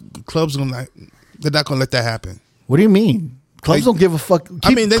 They're not clubs gonna they're not gonna let that happen. what do you mean? Clubs Like, don't give a fuck.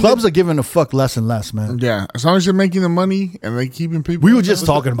 they- Clubs are giving a fuck less and less, man. Yeah, as long as you're making the money and they keeping people. We were just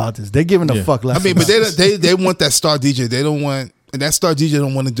talking about this. They're giving a fuck less. I mean, and but less. they want that star DJ. They don't want, and that star DJ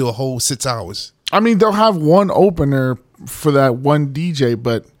don't want to do a whole 6 hours. I mean, they'll have one opener for that one DJ,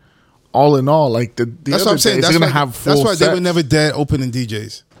 but all in all, like the That's other what I'm saying. days, That's they're gonna why, have full that's why they were sets. never dead opening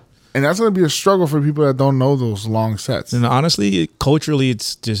DJs. And that's gonna be a struggle for people that don't know those long sets. And honestly, culturally,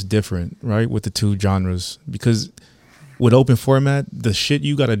 it's just different, right? With the two genres, because with open format, the shit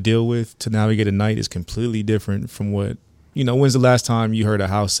you got to deal with to navigate a night is completely different from what, when's the last time you heard a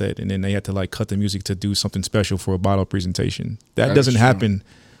house set and then they had to like cut the music to do something special for a bottle presentation? That doesn't true. happen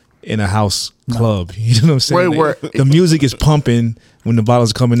in a house club. You know what I'm saying? Wait, where- the music is pumping when the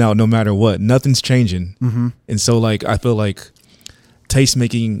bottle's coming out, no matter what. Nothing's changing. Mm-hmm. And so, like, I feel like taste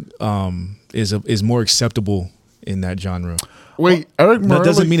making is more acceptable in that genre. Wait, Eric That Morelli.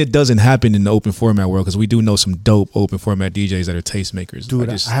 doesn't mean it doesn't happen in the open format world, because we do know some dope open format DJs that are tastemakers. Dude,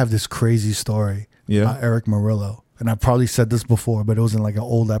 I just- I have this crazy story Yeah. about Eric Murillo. And I probably said this before, but it was in like an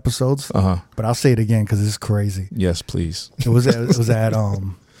old episodes. Uh-huh. But I'll say it again because it's crazy. Yes, please. It was at at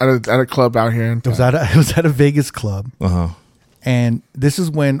a club out here. it was at a Vegas club. Uh-huh. And this is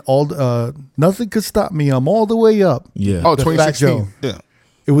when nothing could stop me. I'm all the way up. Yeah. Oh, The Fat 2016. Yeah.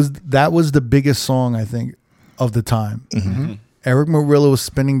 That was the biggest song, I think, of the time. Mm-hmm. Eric Murillo was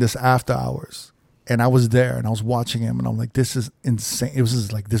spinning this after hours, and I was there and I was watching him, and I'm like, this is insane. It was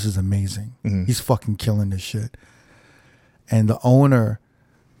just like, this is amazing. Mm-hmm. He's fucking killing this shit. And the owner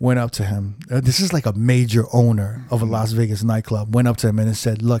went up to him. This is like a major owner of a Las Vegas nightclub. Went up to him and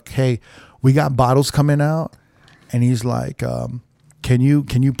said, "Look, hey, we got bottles coming out," and he's like, "Can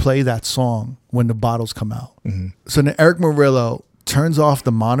you play that song when the bottles come out?" Mm-hmm. So then Eric Murillo turns off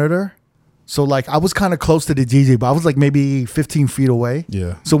the monitor. So like I was kind of close to the DJ, but I was like maybe 15 feet away.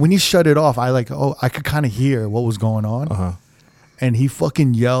 Yeah. So when he shut it off, I could kind of hear what was going on. Uh-huh. And he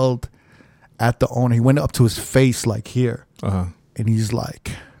fucking yelled at the owner. He went up to his face like here. Uh-huh. And he's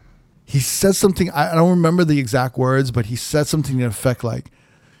like, he said something, I don't remember the exact words, but he said something to the effect like,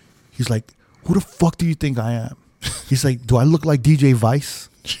 he's like, "Who the fuck do you think I am?" He's like, "Do I look like DJ Vice?"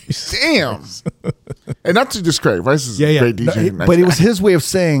 Damn. And not to discredit, Vice is a great No, DJ. but it was his way of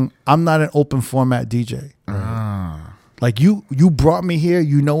saying, "I'm not an open format DJ. Like you brought me here.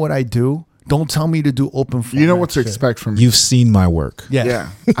 You know what I do. Don't tell me to do open format. You know what to shit." expect from me. You've seen my work. Yeah. Yeah.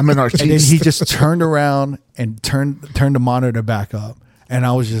 I'm an artiste. And then he just turned around and turned the monitor back up. And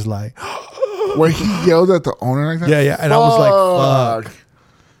I was just like, Where he yelled at the owner like that? yeah. And I was like, fuck.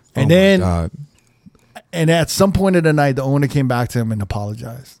 And Oh my then, God. and at some point of the night, the owner came back to him and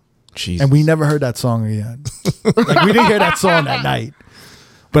apologized. Jesus. And we never heard that song again. Like we didn't hear that song that night.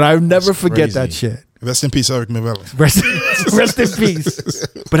 But I'll never forget that crazy. shit. Rest in peace, Eric Murillo. Rest in peace.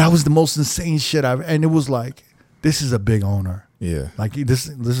 But that was the most insane shit and it was like, this is a big owner. Yeah. Like this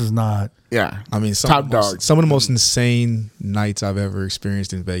is not. Yeah. I mean, Top dog. Some of the most insane nights I've ever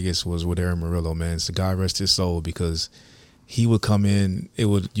experienced in Vegas was with Eric Murillo, man. So God rest his soul, because he would come in. It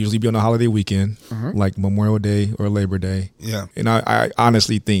would usually be on a holiday weekend, like Memorial Day or Labor Day. Yeah. And I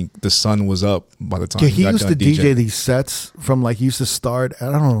honestly think the sun was up by the time Yeah, he got used done to DJ these sets from like he used to start at,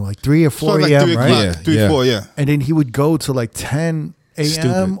 I don't know, like 3 or 4 like a.m. 3 right? o'clock, Yeah, 3, yeah. 4, yeah. And then he would go to like 10 a.m.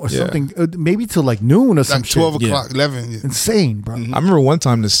 Stupid, or yeah. something, maybe till like noon or some Like 12 shit. o'clock, 11. Yeah. Insane, bro. I remember one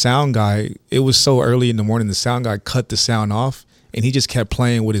time the sound guy, it was so early in the morning, the sound guy cut the sound off and he just kept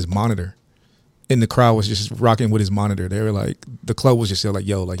playing with his monitor. And the crowd was just rocking with his monitor. They were like, the club was just like,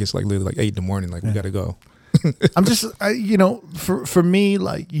 yo, like it's like literally like 8 in the morning, like we gotta go. I'm just, for me,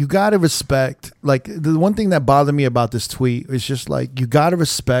 like you gotta respect. Like the one thing that bothered me about this tweet is just like you gotta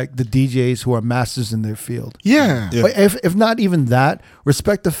respect the DJs who are masters in their field. Yeah. Yeah. But if not even that,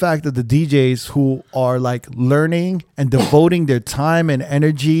 respect the fact that the DJs who are like learning and devoting their time and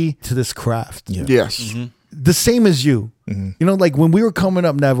energy to this craft. Yeah. Yes. The same as you. You know, like when we were coming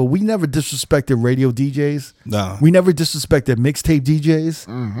up, Neville, we never disrespected radio DJs. Nah. We never disrespected mixtape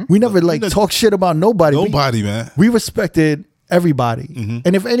DJs. We never like talk shit about nobody. Nobody, man. We respected everybody.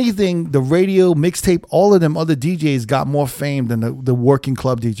 And if anything, the radio, mixtape, all of them other DJs got more fame than the working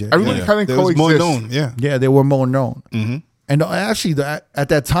club DJ. Everybody kind of There was more coexists. known, yeah. Yeah, they were more known. And actually, at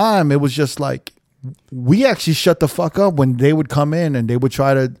that time, it was just like, we actually shut the fuck up when they would come in and they would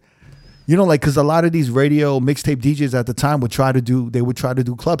try to, like, because a lot of these radio mixtape DJs at the time would try to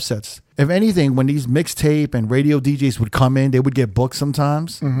do club sets. If anything, when these mixtape and radio DJs would come in, they would get booked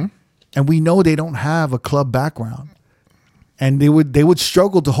sometimes. And we know they don't have a club background. And they would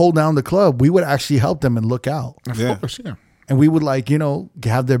struggle to hold down the club. We would actually help them and look out. Yeah. Of course, yeah. And we would like,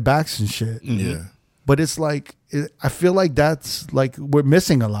 have their backs and shit. Yeah. But it's like, I feel like that's like, we're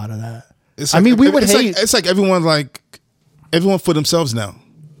missing a lot of that. It's I like- mean, we would it's hate. Like, it's like everyone for themselves now.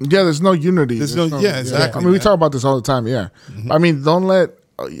 Yeah, there's no unity. There's no- yeah, exactly, I mean, we man. talk about this all the time. Yeah. I mean, don't let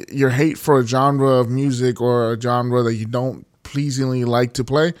your hate for a genre of music or a genre that you don't pleasingly like to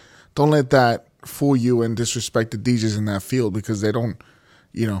play, don't let that fool you and disrespect the DJs in that field, because they don't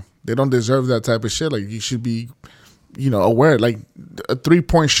deserve that type of shit. Like, you should be, aware. Like, a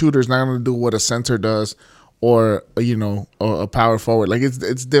 3-point shooter is not going to do what a center does, or a power forward. Like,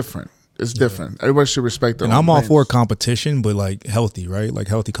 it's different. It's different. Everybody should respect their And own I'm all lanes. for competition, but like healthy, right? Like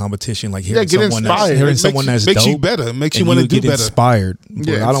healthy competition. Like hearing get someone that's inspired. hearing It someone that's makes dope you better. Makes you and want to do get better. inspired. But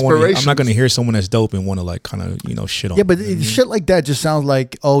Yeah, I don't want. I'm not inspirations. going to hear someone that's dope and want to like kind of shit on. Yeah, but them. shit like that just sounds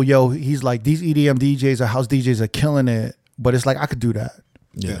like, oh, yo, he's like, these EDM DJs or house DJs are killing it. But it's like, I could do that.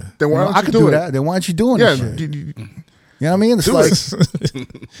 yeah. Then why You know, don't I you could do do it? that. Then why aren't you doing Yeah, this shit? you You know what I mean? It's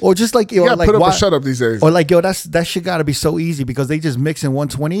like, or just like, yo, gotta like, put up why, or shut up these days. or like, yo, that shit got to be so easy because they just mix in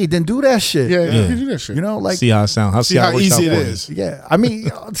 128. Then do that shit. yeah, Yeah. you can do that shit. You know, like, See how it sounds. See how it works easy out it for you. is. yeah. I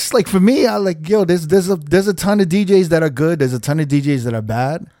mean, it's like for me, I like, yo, there's a ton of DJs that are good. There's a ton of DJs that are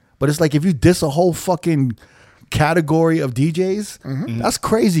bad. But it's like if you diss a whole fucking category of DJs, that's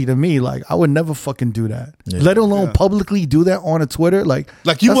crazy to me. Like I would never fucking do that. Let alone publicly do that on a Twitter. Like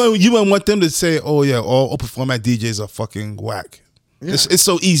You that's- wouldn't want them to say, "Oh yeah, all open format DJs are fucking whack." It's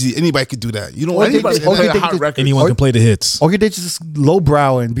so easy. Anybody could do that. You don't Or want they- anybody. or Play they a hot just- record. Anyone can play the hits. or they just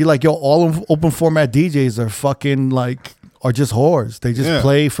lowbrow and be like, yo, all of open format DJs are fucking like are just whores. They just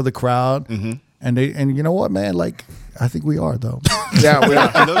play for the crowd. And you know what, man? Like I think we are though. Yeah, we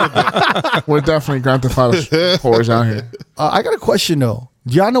are. We're definitely Grand Theft Auto whores out here. I got a question though.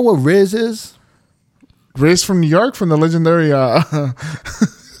 Do y'all know what Riz is? Riz from New York, from the legendary.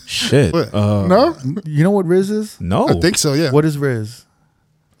 Shit. What? No, You know what Riz is? No. I think so. Yeah. What is Riz?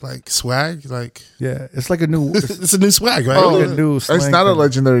 Like swag. Like Yeah, it's like a new. it's a new swag, right? Oh, a new it's slang not a thing.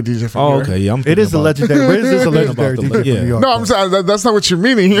 legendary DJ from New Oh, York. okay. Yeah, I'm It thinking is a about- legendary. Riz is a Thinking legendary about DJ the- from yeah. New York. No, I'm sorry. That's not what you're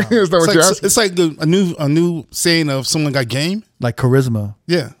meaning. That's not It's what like, you're asking. it's like a new saying of someone got game. Like charisma.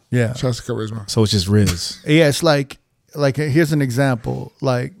 Yeah. Yeah. Just charisma. So it's just Riz. Yeah, it's like here's an example.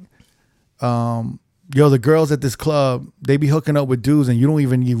 Like, yo, the girls at this club, they be hooking up with dudes and you don't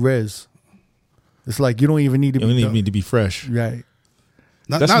even need Riz. It's like you don't even need to You be don't need to be fresh. right.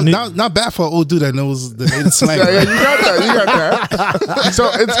 That's new. Not bad for an old dude that knows the latest slang. Yeah, you got that. You got that. So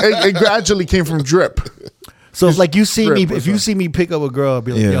it gradually came from drip. So it's like you see Drip me or if you see me pick up a girl, I'll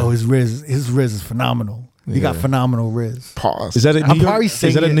be like, Yeah. yo, his Riz is phenomenal. He got phenomenal Riz. Pause. Is that a New I'm York? probably Is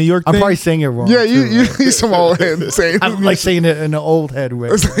saying that a it- New York I'm thing? probably saying it wrong. Yeah, too, you right? need some old head saying. I'm like saying it in the old head way.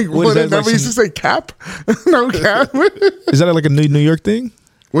 It's like, What what, is that, never like used to say cap? No cap. Is that like a New York thing?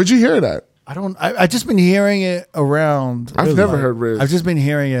 Where'd you hear that? I just been hearing it around. I've never heard Riz. I've just been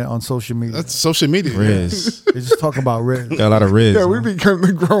hearing it on social media. That's social media. Riz. They just talk about Riz. Got a lot of Riz. Yeah, we huh? become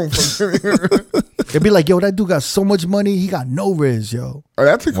the grown from. It'd be like, yo, that dude got so much money, he got no Riz, yo. Oh,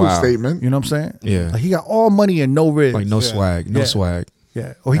 that's a cool Wow. statement. You know what I'm saying? Yeah. Like he got all money and no Riz. Like no swag. No Yeah. swag.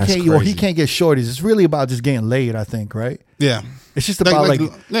 Yeah. Or he That's can't. Or he crazy. can't get shorties. It's really about just getting laid. I think. Right. Yeah. It's just about like,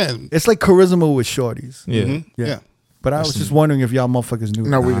 yeah. it's like charisma with shorties. Yeah. Yeah. Yeah. But I was just wondering if y'all motherfuckers knew.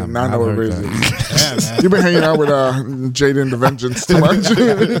 No, we Nah, did not I've know what heard Riz that. is. Yeah, man. You've been hanging out with Jaden the Vengeance too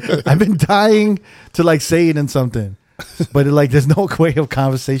much. I've been dying to like say it in something, but there's no way of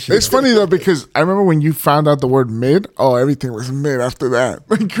conversation. It's funny though because I remember when you found out the word mid. Oh, everything was mid after that.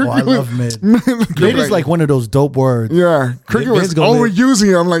 Like, Oh, I love mid. Mid is like one of those dope words. Yeah, cricket Mid's was. gonna Oh, we're mid. using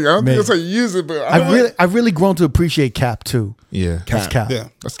it. I'm like, I don't Mid. think that's how you use it, but I I've really grown to appreciate cap too. Yeah. That's cap. Yeah.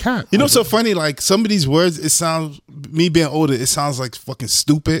 that's cat. You know what's so funny? Like some of these words, it sounds, me being older, it sounds like fucking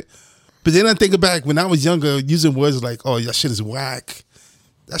stupid. But then I think back when I was younger, using words like, oh, that shit is whack.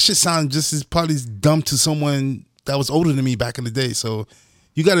 That shit sounds just as probably dumb to someone that was older than me back in the day. So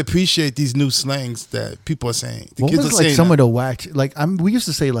you got to appreciate these new slangs that people are saying. The What kids was are like saying some that. of the whack? Like we used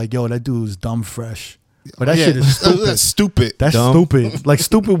to say like, yo, that dude is dumb fresh, but that Yeah, shit is stupid. That's stupid. That's Dumb. stupid. Like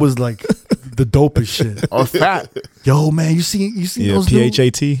stupid was like the dopest shit. Or fat. Yo, man, you see Yeah. those new,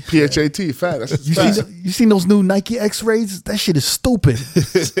 PHAT. PHAT. Fat. That's fat. you seen those new Nike X-rays? That shit is stupid.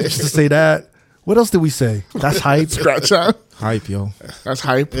 Used to say that. What else did we say? That's hype. Scratch out. Hype, yo. That's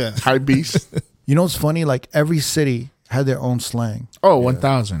hype. Yeah. Hype beast. You know what's funny? Like every city had their own slang. Oh,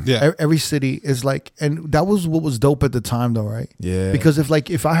 1,000. Yeah. Every city is like, and that was what was dope at the time, though, right? Yeah. Because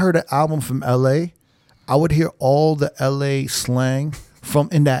if I heard an album from LA, I would hear all the LA slang from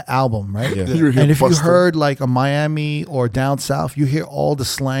in that album, right? Yeah. You would hear And if you Busta. heard like a Miami or down south, you hear all the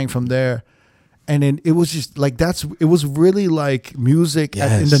slang from there. And then it was just like it was really like music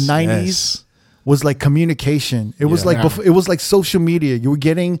in the 90s yes. was like communication. It was Yeah. like Yeah. before, it was like social media. You were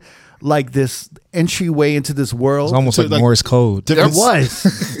getting like this entryway into this world. It's almost So, like like, Morse code. It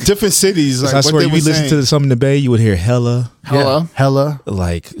was different cities. Like I what swear, they you were listen saying. to something in the Bay, you would hear hella. Hella. hella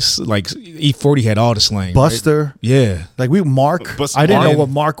Like E40 had all the slang. right? Buster. Yeah. Like Mark. Buster I didn't know Mark. what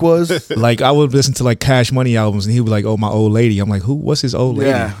Mark was. Like I would listen to like Cash Money albums, and he would be like, "Oh, my old lady." I'm like, "Who? What's his old lady?"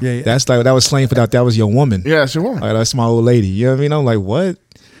 Yeah. Yeah, yeah. That's like that was slang for that. That was your woman. Yeah, she won. Like, that's my old lady. You know what I mean? I'm like, what?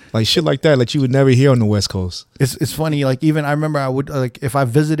 Like shit like that, like you would never hear on the West Coast. It's funny. Like even I remember I would like if I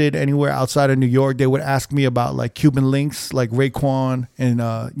visited anywhere outside of New York, they would ask me about like Cuban links, like Raekwon and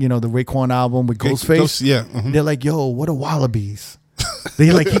the Raekwon album with Ghostface. Yeah. They're like, yo, what are wallabies?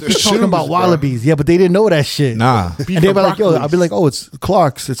 They like keep talking about wallabies. Yeah, but they didn't know that shit. Nah. And they'd be like, yo, I'd be like, oh, it's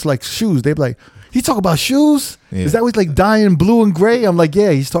Clark's. It's like shoes. They'd be like, he talk about shoes? Yeah. Is that what's like dying blue and gray? I'm like,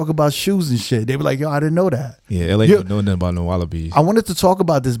 yeah, he's talking about shoes and shit. They be like, yo, I didn't know that. Yeah, LA don't know nothing about no wallabies. I wanted to talk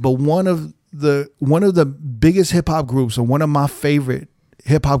about this, but one of the biggest hip hop groups, or one of my favorite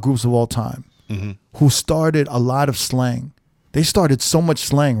hip hop groups of all time, who started a lot of slang. They started so much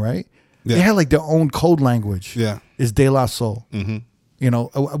slang, right? Yeah. They had like their own code language. Yeah. Is De La Soul. You know,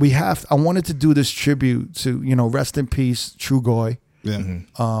 I wanted to do this tribute to, rest in peace, Trugoy, Yeah.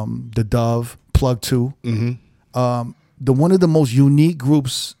 the Dove, Plug 2. The one of the most unique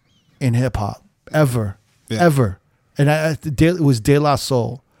groups in hip hop ever. And it was De La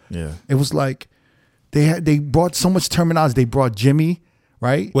Soul. Yeah. It was like they brought so much terminology. They brought Jimmy,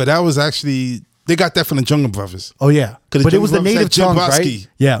 right? Well, that was actually they got that from the Jungle Brothers, Oh yeah, 'Cause the but it was the Jungle native Brothers had tongue, Jim right? Brodsky.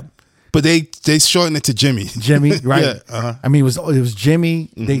 Yeah, but they shortened it to Jimmy. Jimmy, right? Yeah, I mean, it was Jimmy.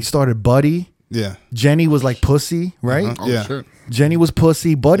 They started Buddy. Yeah. Jenny was like pussy, right? Oh, Yeah. shit. Jenny was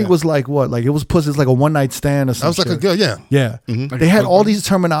pussy. Buddy was like what? Like it was pussy. It's like a one night stand or That something. was like a girl. Yeah. Yeah, they had all these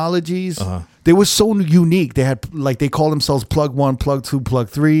terminologies. They were so unique. They had like they called themselves Plug 1, Plug 2, Plug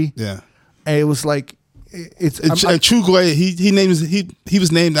 3. Yeah. And it was like it's And Trugoy, he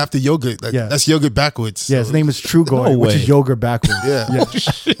was named after yogurt. Like, Yeah. that's yogurt backwards. yeah, So- his name is Trugoy, No which way. is yogurt backwards. Yeah.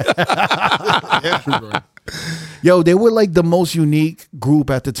 Yo, they were like the most unique group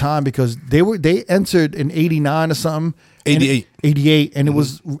at the time because they entered in 89 or something. 88. 88. And it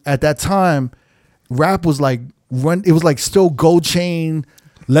was at that time, rap was like it was like still gold chain,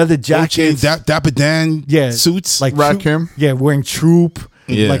 leather Gold chain, jackets. Dapper Dan suits. Like Rakim. Yeah, wearing Troop.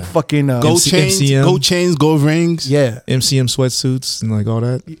 Yeah. Like fucking gold chains, MCM. gold chains, gold rings. Yeah. MCM sweatsuits and like all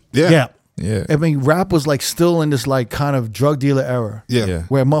that. Yeah. Yeah. Yeah. I mean, rap was like still in this like kind of drug dealer era. Yeah. Yeah.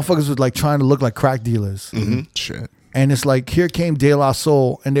 Where motherfuckers was like trying to look like crack dealers. Shit. And it's like here came De La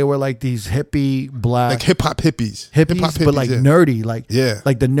Soul, and they were like these hippie black Like hip hop hippies. hippies, Hip-hop but like yeah. nerdy, like Yeah.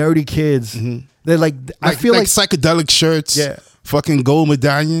 like the nerdy kids. They're like I feel like psychedelic shirts. Yeah. Fucking gold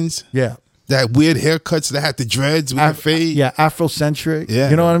medallions. yeah, That weird haircuts that had the dreads with the fade. yeah, Afrocentric. Yeah.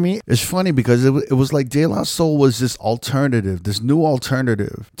 You know what I mean? It's funny because it was like De La Soul was this alternative, this new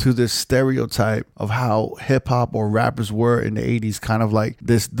alternative to this stereotype of how hip hop or rappers were in the 80s, kind of like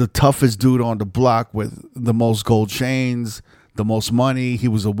the toughest dude on the block with the most gold chains, the most money. He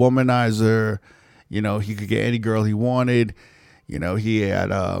was a womanizer. You know, he could get any girl he wanted. You know, he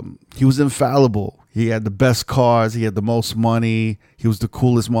was infallible. He had the best cars. He had the most money. He was the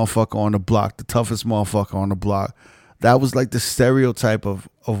coolest motherfucker on the block, the toughest motherfucker on the block. That was like the stereotype of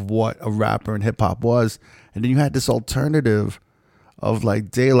what a rapper in hip hop was. And then you had this alternative of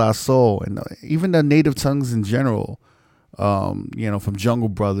like De La Soul and even the native tongues in general. From Jungle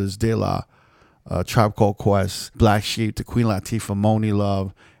Brothers, De La, Tribe Called Quest, Black Sheep, to Queen Latifah, Moni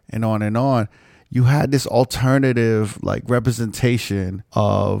Love, and on and on. You had this alternative like representation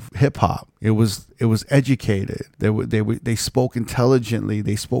of hip hop. It was educated. They spoke intelligently.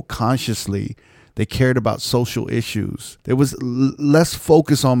 They spoke consciously. They cared about social issues. There was less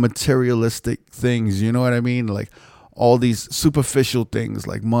focus on materialistic things. You know what I mean? Like all these superficial things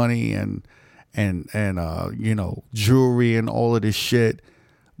like money and jewelry and all of this shit.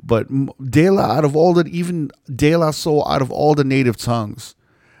 But De La, out of all that, even De La Soul, out of all the native tongues,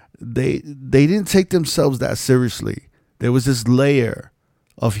 they didn't take themselves that seriously. There was this layer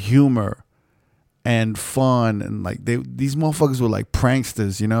of humor and fun, and like these motherfuckers were like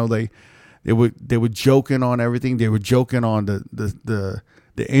pranksters, you know. They were joking on everything. They were joking on the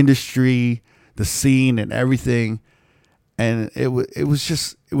industry, the scene, and everything. And it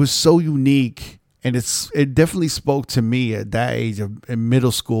was so unique, and it definitely spoke to me at that age in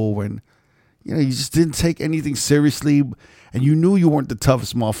middle school when, you know, you just didn't take anything seriously. And you knew you weren't the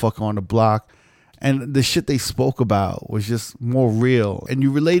toughest motherfucker on the block. And the shit they spoke about was just more real. And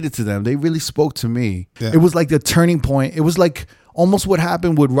you related to them. They really spoke to me. Yeah. It was like the turning point. It was like almost what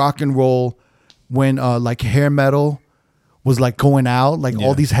happened with rock and roll when like hair metal was like going out. Like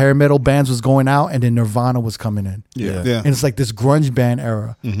all these hair metal bands was going out, and then Nirvana was coming in. Yeah. Yeah. And it's like this grunge band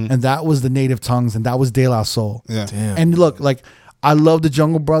era. And that was the Native Tongues, and that was De La Soul. Yeah. Damn. And look, like I love the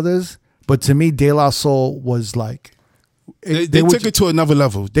Jungle Brothers, but to me, De La Soul was like They were- took it to another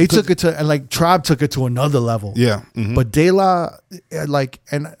level. They took it to, and like Tribe took it to another level. Yeah. Mhm. But De La,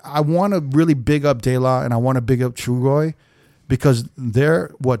 and I want to really big up De La, and I want to big up Trugoy, because their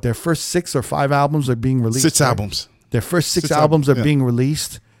first 6 or 5 albums are being released. 6 right? albums. Their first 6 6 albums are yeah. being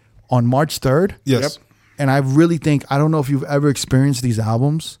released on March 3rd. Yes. And I really think, I don't know if you've ever experienced these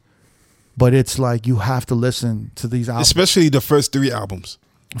albums, but it's like you have to listen to these albums. Especially the first 3 albums.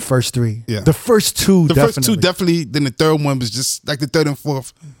 First 3. Yeah. The first 2 The definitely. first 2 definitely, then the third one was just like the third and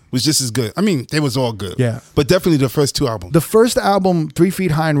fourth was just as good. I mean, they was all good. Yeah. But definitely the first 2 albums. The first album, 3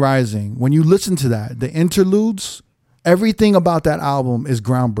 Feet High and Rising, when you listen to that, the interludes, everything about that album is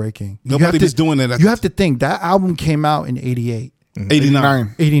groundbreaking. Nobody was doing that. You have to think, that album came out in 88.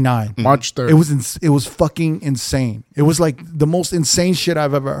 89. 89. March 3rd. It was fucking insane. It was like the most insane shit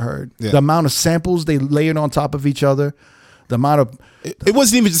I've ever heard. Yeah. The amount of samples they layered on top of each other, the amount of It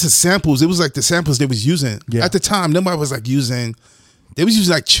wasn't even just the samples. It was like the samples they was using. Yeah. At the time, nobody was like using, they was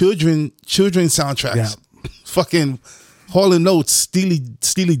using like children soundtracks. Yeah. Fucking Hall & Oates,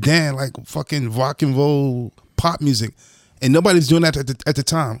 Steely Dan, like fucking rock and roll pop music. And nobody was doing that at the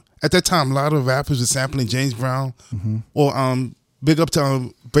time. At that time, a lot of rappers were sampling James Brown or big up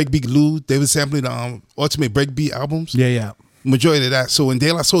to Breakbeat Lou. They were sampling the Ultimate Breakbeat albums. yeah. Majority of that. So when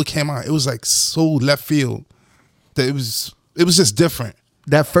De La Soul came out, it was like so left field that it was just different.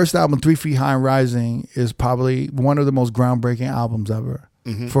 That first album, 3 Feet High and Rising, is probably one of the most groundbreaking albums ever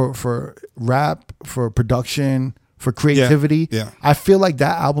for rap, for production, for creativity. Yeah. I feel like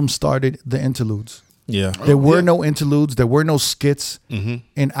that album started the interludes. Yeah. There were no interludes. There were no skits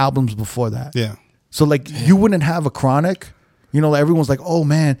in albums before that. Yeah. So like you wouldn't have a Chronic. You know, everyone's like, oh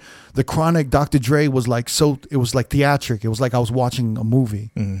man, the Chronic, Dr. Dre was like it was like theatric. It was like I was watching a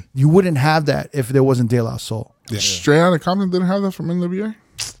movie. You wouldn't have that if there wasn't De La Soul. Yeah. Straight Outta Compton didn't have that from NWA?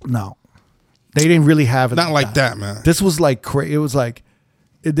 No. They didn't really have it. Not like that, man. This was like it was like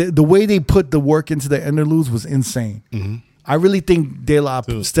the way they put the work into the interludes was insane. I really think De La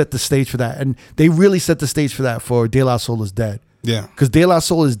set the stage for that, and they really set the stage for that for De La Soul is Dead. Yeah. Because De La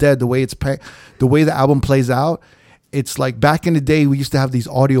Soul is Dead, the way the album plays out, it's like back in the day we used to have these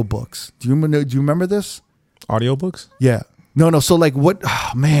audiobooks. Do you remember this? Audiobooks? Yeah. No. So like what?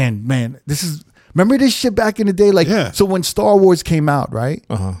 Oh, man, this is. Remember this shit back in the day? Like, Yeah. So when Star Wars came out, right?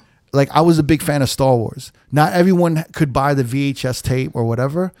 Like I was a big fan of Star Wars. Not everyone could buy the VHS tape or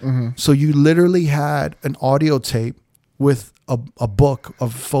whatever. So you literally had an audio tape with a book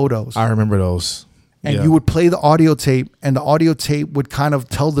of photos. I remember those. And Yeah. you would play the audio tape, and the audio tape would kind of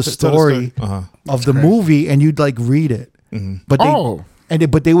tell the Tell the story story. of the movie, and you'd like read it.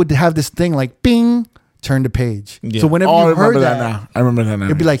 But they would have this thing like bing, turn the page. Yeah. So whenever I you heard remember that, that now. I remember that now.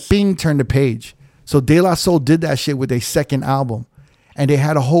 it'd be like bing, turn the page. So De La Soul did that shit with their second album, and they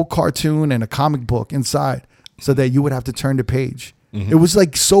had a whole cartoon and a comic book inside, so that you would have to turn the page. It was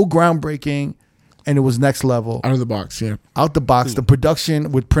like so groundbreaking, and it was next level. Out of the box, yeah. Out the box. The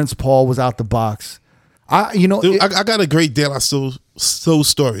production with Prince Paul was out the box. Dude, I got a great De La Soul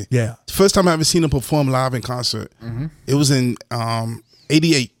story. Yeah. The first time I ever seen him perform live in concert, it was in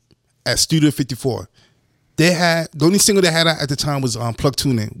 88 at Studio 54. The only single they had out at the time was Plug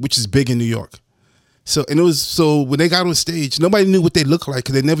Tuning, which is big in New York. So when they got on stage, nobody knew what they looked like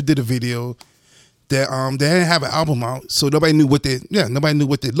because they never did a video. They didn't have an album out, so nobody knew what they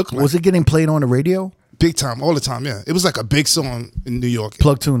looked like. Was it getting played on the radio? Big time, all the time, yeah. It was like a big song in New York.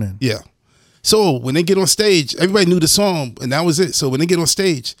 Plug tuning. Yeah. So when they get on stage, everybody knew the song, and that was it. So when they get on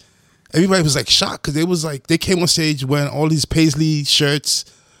stage, everybody was like shocked because they came on stage wearing all these paisley shirts,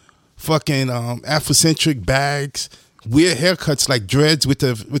 fucking Afrocentric bags, weird haircuts like dreads with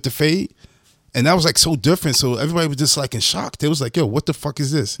the fade, and that was like so different. So everybody was just like in shock. They was like, "Yo, what the fuck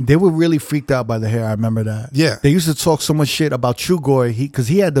is this?" They were really freaked out by the hair. I remember that. Yeah. They used to talk so much shit about Trugoy because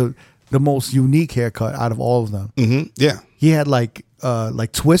he had the most unique haircut out of all of them. Yeah. He had like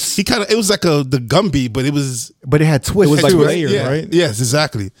twists. It was like the Gumby, but it was But it had twists. It was like to it. layered, yeah, right? Yes,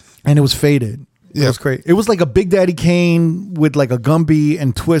 exactly. And it was faded. It Yeah. was crazy. It was like a Big Daddy Kane with like a Gumby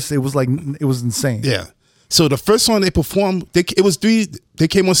and twist. It was insane. Yeah. So the first song they performed, it was 3. They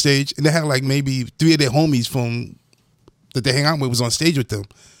came on stage and they had like maybe 3 of their homies that they hang out with was on stage with them.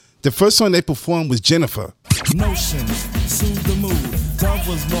 The first song they performed was Jennifer. Notions, soothe the mood. Dove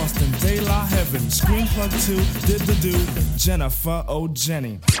was lost in De La Heaven. Screen Plug 2 did the dude. Jennifer, oh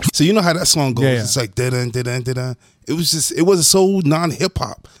Jenny. So you know how that song goes. Yeah. It's like da-dun, da-dun, da-dun. It was so non-hip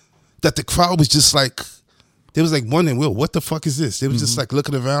hop that the crowd was just like, they was like wondering, "Will, what the fuck is this?" They was just like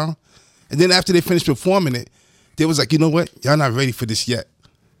looking around. And then after they finished performing it, they was like, "You know what? Y'all not ready for this yet."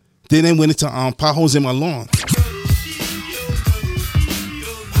 Then they went into Potholes in My Lawn.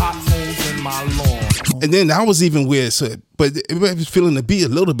 Potholes in my lawn. And then that was even weird. So, but everybody was feeling the beat a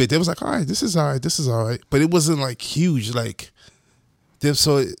little bit. They was like, "All right, this is all right." But it wasn't like huge. Like,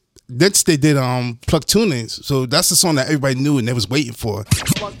 so next they did Plug Tunings. So that's the song that everybody knew and they was waiting for.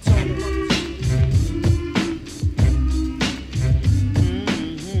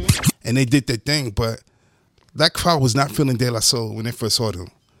 and they did their thing. But that crowd was not feeling De La Soul when they first saw them.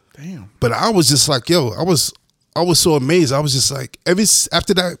 Damn. But I was just like, yo, I was so amazed. I was just like,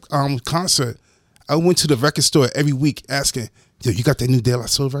 after that concert, I went to the record store every week asking, yo, you got that new De La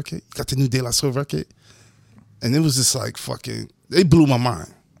Soul record? You got the new De La Soul record? And it was just like fucking, they blew my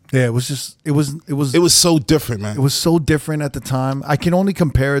mind. Yeah, it was just it was so different, man. It was so different at the time. I can only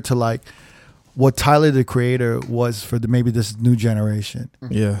compare it to like what Tyler the Creator was for maybe this new generation.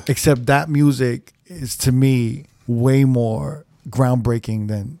 Yeah. Except that music is to me way more groundbreaking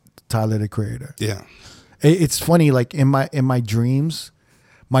than Tyler the Creator. Yeah. It's funny, like in my dreams,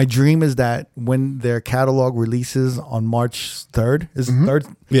 my dream is that when their catalog releases on March 3rd, is it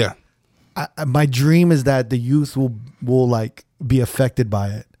 3rd? Yeah. My dream is that the youth will like be affected by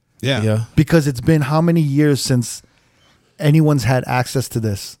it. Yeah. Yeah. Because it's been how many years since anyone's had access to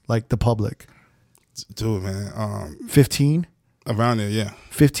this, like the public? Dude, man. 15? Around there, yeah.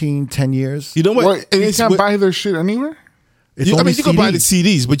 15, 10 years? You know what? What? And you can't buy their shit anywhere? It's I only mean, you can buy the CDs.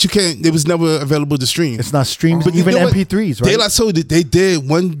 CDs, but you can't. It was never available to stream. It's not streamed, But you even know what? MP3s, right? De La Soul, they did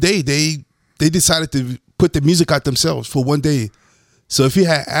one day. They decided to put the music out themselves for one day. So if you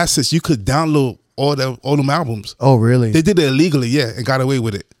had access, you could download all them albums. Oh, really? They did it illegally, yeah, and got away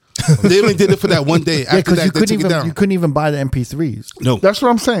with it. They only did it for that one day. Yeah, After because that, they took it down. you couldn't even buy the MP3s. No, That's what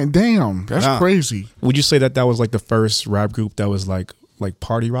I'm saying. Damn, that's Nah. crazy. Would you say that was like the first rap group that was like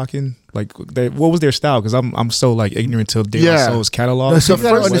party rocking? Like, what was their style? Because I'm so like ignorant to De La Yeah. Soul's catalog. No, so you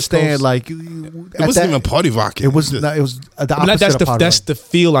gotta West understand, Coast. like, it wasn't even party rocking. It was the opposite I mean, that's of party that's rock. the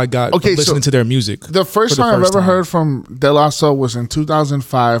feel I got Okay, listening so to their music. The first for the song I've first ever time. heard from De La Soul was in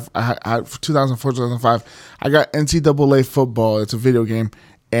 2005. I 2004, 2005. I got NCAA football. It's a video game,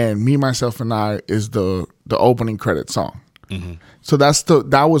 and Me, Myself, and I is the opening credit song. So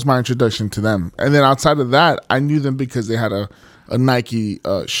that was my introduction to them. And then outside of that, I knew them because they had a Nike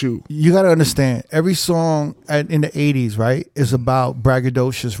shoe. You got to understand, every song in the 80s, right, is about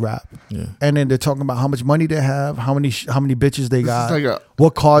braggadocious rap. Yeah. And then they're talking about how much money they have, how many bitches they got, like a-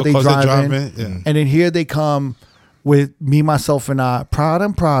 what car they cars they're driving. driving, yeah. And then here they come with Me, Myself, and I,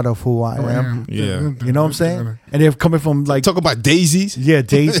 proud of who I am. Yeah. You know what I'm saying? And they're coming from like, Talk about daisies. yeah,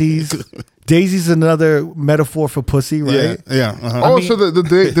 daisies. Daisy's another metaphor for pussy, right? Yeah. Uh-huh. Oh, so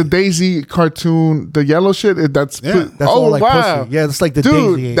the Daisy cartoon, the yellow shit. That's Yeah. That's oh all like wow, pussy. Yeah, it's like the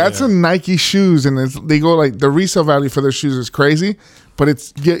dude. Daisy. That's a Nike shoes, and they go like the resale value for their shoes is crazy, but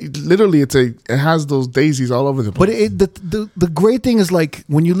it's literally it has those daisies all over the place. But the great thing is like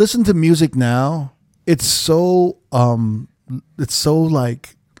when you listen to music now, it's so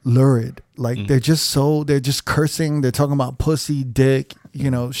like lurid. Like they're just cursing. They're talking about pussy, dick. You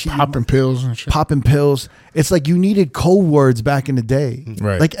know, popping pills and shit. popping pills. It's like you needed code words back in the day.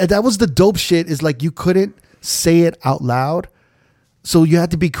 Right. Like that was the dope shit. Is like you couldn't say it out loud, so you had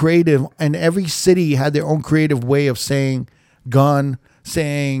to be creative. And every city had their own creative way of saying gun,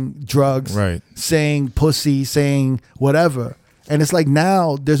 saying drugs, Right. saying pussy, saying whatever. And it's like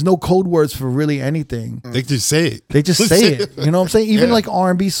now there's no code words for really anything. They just say it. They just say it. You know what I'm saying? Even Yeah. like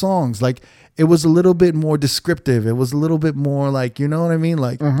R&B songs, like it was a little bit more descriptive. It was a little bit more like, you know what I mean?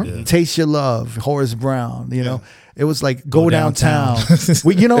 Like Taste Your Love, Horace Brown, you know? It was like Go Downtown.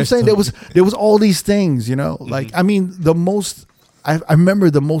 You know what I'm saying? There was all these things, you know? Like, I mean, I remember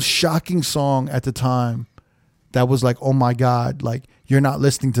the most shocking song at the time that was like, oh my God, like you're not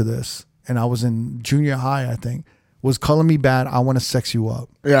listening to this. And I was in junior high, I think, was Color Me Bad, I Want to Sex You Up.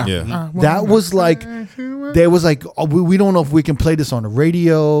 Yeah. Yeah. That was like, there was like, oh, we don't know if we can play this on the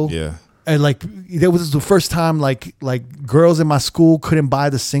radio. Yeah. And like, there was the first time like girls in my school couldn't buy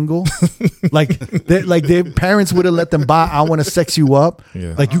the single. like their parents would have let them buy I Want to Sex You Up.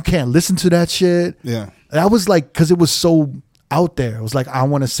 Yeah. Like you can't listen to that shit. Yeah. That was like, cause it was so out there. It was like, I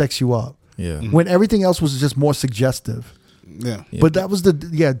Want to Sex You Up. Yeah. When everything else was just more suggestive. Yeah. But that was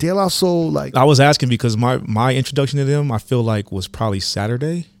De La Soul, like, I was asking because my introduction to them, I feel like was probably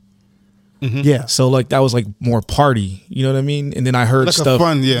Saturday. yeah. So like that was like more party, you know what I mean? And then I heard Like a stuff,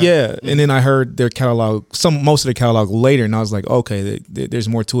 fun, yeah. yeah. And then I heard their catalog, most of their catalog later, and I was like, okay, there's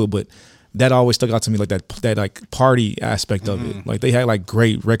more to it. But that always stuck out to me, like that like party aspect of it. Like they had like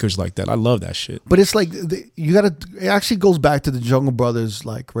great records like that. I love that shit. But it's like it actually goes back to the Jungle Brothers,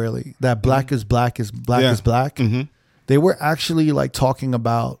 like really that black is black is black Yeah. is black. They were actually like talking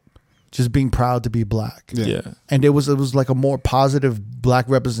about just being proud to be black. Yeah. Yeah, And it was like a more positive black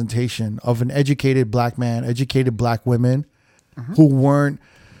representation of an educated black man, educated black women who weren't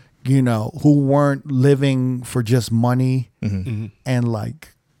living for just money and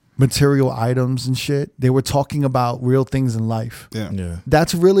like material items and shit. They were talking about real things in life. Yeah. yeah,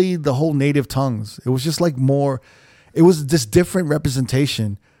 That's really the whole native tongues. It was just like more, it was this different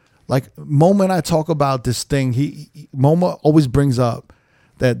representation. Like Moma and I talk about this thing. Moma always brings up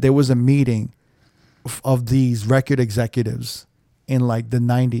that there was a meeting of these record executives in like the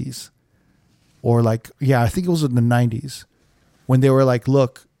 90s, or like, yeah, I think it was in the 90s, when they were like,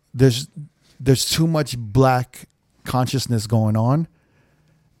 look, there's too much black consciousness going on,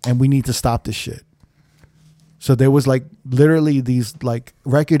 and we need to stop this shit. So there was like literally these like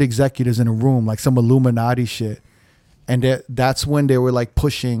record executives in a room, like some Illuminati shit. And that's when they were like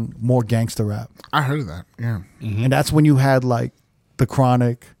pushing more gangster rap. I heard of that. Yeah. And that's when you had like The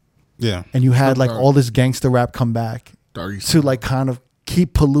Chronic. Yeah. And you had like all this gangster rap come back to like kind of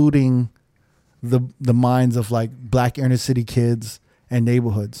keep polluting the minds of like black inner city kids and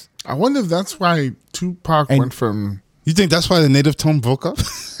neighborhoods. I wonder if that's why Tupac went from... You think that's why the Native Tongue broke up?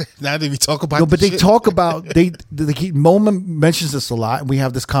 Now that we talk about no, but this they shit? talk about they keep, Moma mentions this a lot, and we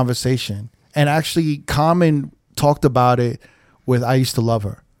have this conversation. And actually, Common talked about it with "I Used to Love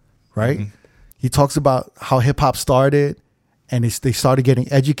Her," right? Mm-hmm. He talks about how hip hop started, and they started getting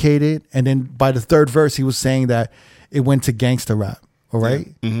educated, and then by the third verse, he was saying that it went to gangster rap. All right,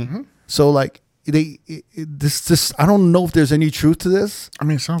 yeah. Mm-hmm. So like this I don't know if there's any truth to this. I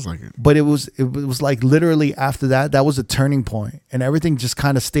mean, it sounds like it. But it was like literally after that was a turning point, and everything just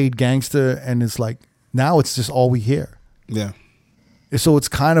kind of stayed gangster, and it's like now it's just all we hear. Yeah. So it's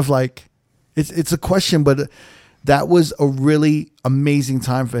kind of like it's a question, but that was a really amazing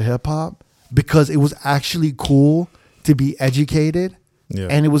time for hip hop because it was actually cool to be educated,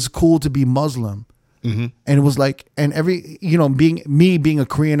 and it was cool to be Muslim, and it was like, and every being a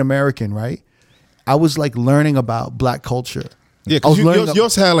Korean American, right? I was like learning about black culture. Yeah, because you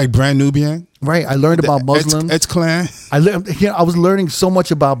also had like Brand Nubian. Right. I learned about Muslims. Edge Clan. I was learning so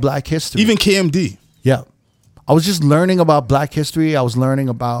much about black history. Even KMD. Yeah. I was just learning about black history. I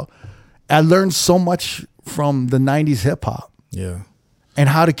learned so much from the 90s hip hop. Yeah. And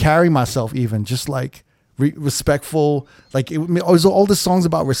how to carry myself, even just like respectful. Like it was all the songs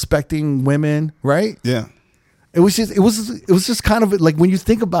about respecting women, right? Yeah. It was just kind of like when you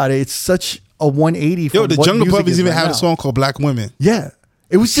think about it, it's such a 180 from the what Jungle music Brothers is even right had now. a song called Black Women. Yeah.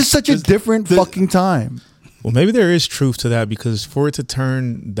 It was just such a different fucking time. Well, maybe there is truth to that, because for it to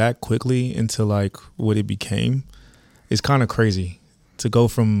turn that quickly into like what it became is kind of crazy. To go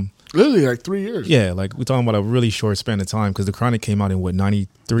from literally like 3 years. Yeah, like we're talking about a really short span of time, because The Chronic came out in what,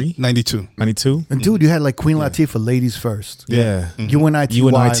 93? 92. 92? And dude, you had like Queen Latifah, Ladies First. Yeah.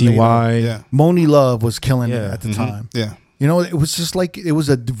 UNITY. Yeah. Moni Love was killing it at the time. Yeah. You know, it was just like, it was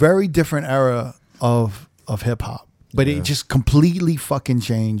a very different era of hip hop, but it just completely fucking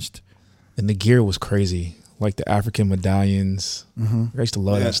changed. And the gear was crazy. Like the African medallions. I used to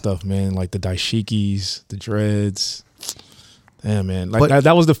love that stuff, man. Like the daishikis, the dreads. Damn, man. Like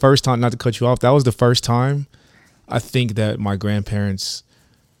that was the first time, not to cut you off, that was the first time I think that my grandparents,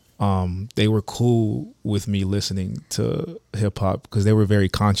 they were cool with me listening to hip hop, because they were very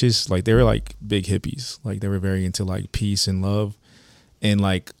conscious. Like they were like big hippies. Like they were very into like peace and love. And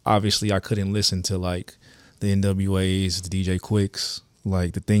like, obviously I couldn't listen to like the NWAs, the DJ Quicks,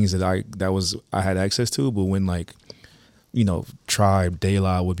 like the things that I had access to. But when like, you know, Tribe, De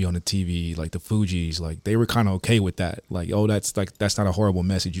La would be on the TV, like the Fugees, like they were kind of okay with that. Like, oh, that's not a horrible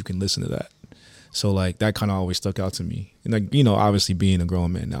message. You can listen to that. So like that kind of always stuck out to me. And like, you know, obviously being a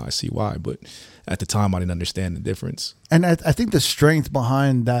grown man now, I see why. But at the time, I didn't understand the difference. And I think the strength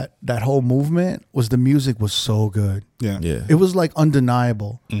behind that whole movement was the music was so good. Yeah. Yeah. It was like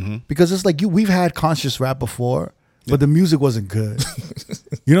undeniable, because it's like we've had conscious rap before, but the music wasn't good.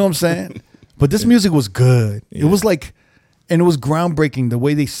 You know what I'm saying? But this music was good. Yeah. It was like, and it was groundbreaking, the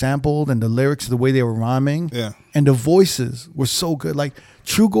way they sampled and the lyrics, the way they were rhyming. Yeah. And the voices were so good. Like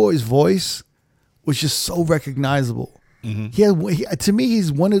Trugoy's voice was just so recognizable. To me,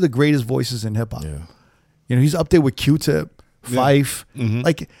 he's one of the greatest voices in hip hop. Yeah. You know, he's up there with Q-Tip, Fife.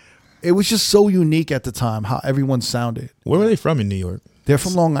 Like, it was just so unique at the time how everyone sounded. Where were they from in New York? They're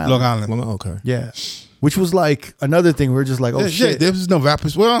from Long Island. Long Island. Okay. Yeah. Which was like another thing. We were just like, oh, shit. There was no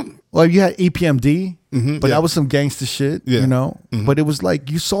rappers. Well, You had EPMD, but that was some gangster shit, Yeah. you know? But it was like,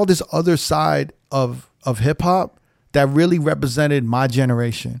 you saw this other side of hip hop that really represented my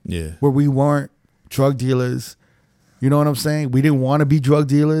generation. Yeah. Where we weren't drug dealers. You know what I'm saying? We didn't want to be drug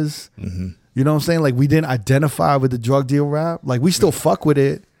dealers. You know what I'm saying? Like, we didn't identify with the drug deal rap. Like, we still fuck with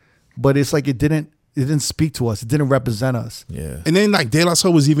it, but it's like it didn't speak to us. It didn't represent us. Yeah. and then like De La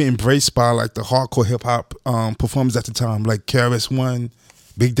Soul was even embraced by like the hardcore hip hop performers at the time, like KRS-One,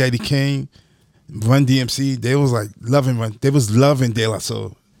 Big Daddy Kane, Run DMC. They was like loving Run. They was loving De La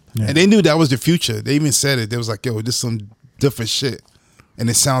Soul, and they knew that was the future. They even said it. They was like, "Yo, this is some different shit," and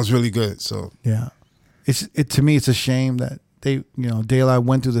it sounds really good. So Yeah. To me, it's a shame that De La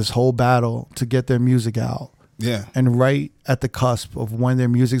went through this whole battle to get their music out. Yeah. And right at the cusp of when their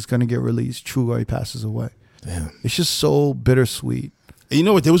music's going to get released, Trugoy passes away. Damn. It's just so bittersweet. And you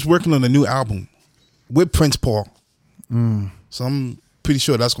know what? They was working on a new album with Prince Paul. So I'm pretty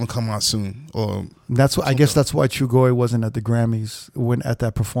sure that's going to come out soon. Or That's what I guess that's why Trugoy wasn't at the Grammys when at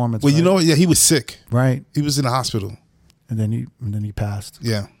that performance. well, right? you know what? Yeah, he was sick. Right. He was in the hospital. And then he passed.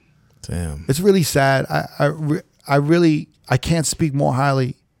 Yeah. Damn. It's really sad. I can't speak more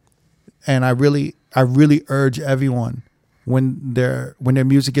highly, and I really urge everyone when their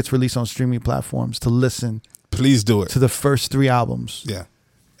music gets released on streaming platforms to listen Please do it. to the first 3 albums. Yeah.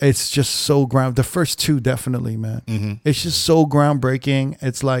 It's just so the first 2 definitely, man. It's just so groundbreaking.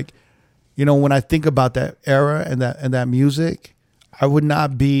 It's like, when I think about that era and that music, I would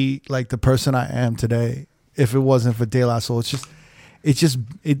not be like the person I am today if it wasn't for De La Soul.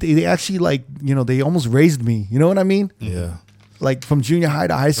 They actually like, they almost raised me. You know what I mean? Yeah. Like from junior high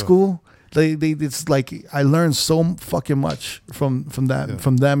to high school, it's like I learned so fucking much from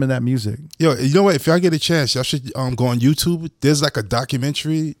them and that music. Yo, you know what? If y'all get a chance, y'all should go on YouTube. There's like a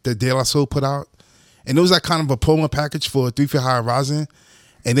documentary that De La Soul put out. And it was like kind of a promo package for 3 Feet High Rising.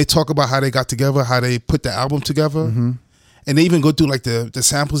 And they talk about how they got together, how they put the album together. And they even go through like the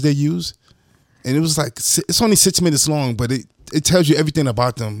samples they use. And it was like, it's only 6 minutes long, but it tells you everything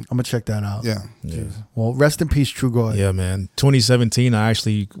about them. I'm gonna check that out. Yeah. Well, rest in peace, Trugoy. Yeah, man. 2017, I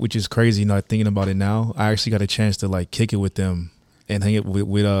actually, which is crazy, not thinking about it now, I actually got a chance to like kick it with them and hang it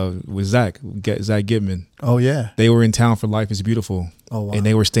with Zach Gitman. Oh yeah. They were in town for Life is Beautiful. Oh wow. And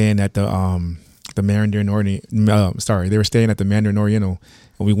they were staying at the Mandarin Oriental. They were staying at the Mandarin Oriental,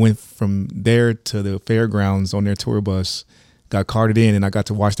 and we went from there to the fairgrounds on their tour bus. Got carted in, and I got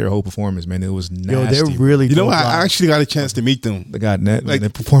to watch their whole performance. Man, it was nasty. Yo, they're really. You know what? dope I live. actually got a chance to meet them. The God, Like, the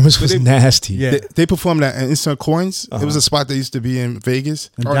performance was nasty. Yeah. They performed at Instant Coins. It was a spot that used to be in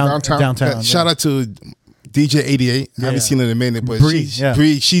Vegas. And downtown. Downtown. Shout out to DJ 88. I haven't seen her in a minute, but Bree,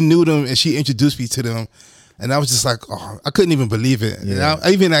 she knew them and she introduced me to them. And I was just like, oh, I couldn't even believe it. Yeah. And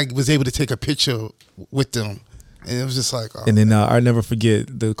I even was able to take a picture with them. And it was just like, oh. And then I'll never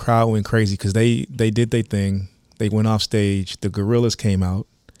forget, the crowd went crazy because they did their thing. They went off stage. The Gorillas came out,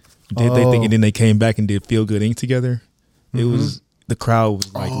 did their thing, and then they came back and did Feel Good Inc. together. It was, the crowd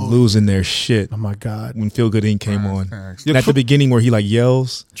was like losing their shit Oh my God. when Feel Good Inc. came on. Thanks. And at the beginning where he like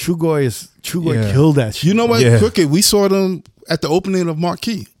yells. Trugoy Yeah. killed that shit. You know what? Yeah. Crooked, we saw them at the opening of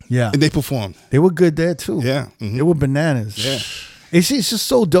Marquee. Yeah. And they performed. They were good there too. Yeah. Mhm. They were bananas. Yeah. It's just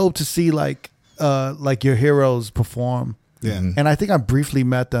so dope to see like your heroes perform. Yeah. And I think I briefly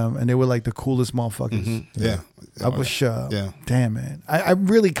met them, and they were like the coolest motherfuckers. Yeah. I was Yeah. damn man. I'm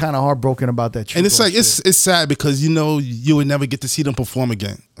really kind of heartbroken about that. And it's Trugoy like, shit. it's sad because you would never get to see them perform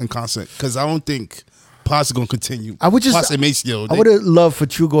again in concert. Because I don't think Paz is going to continue. I would just- Paz and Maceo. I would have loved for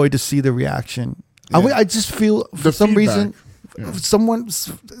Trugoy to see the reaction. I just feel for The some feedback. reason,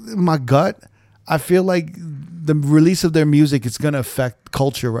 someone's in my gut, I feel like the release of their music is going to affect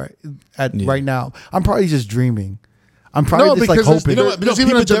culture right now. I'm probably just dreaming. I'm probably No, just like because there's- hoping. You know what? There's No,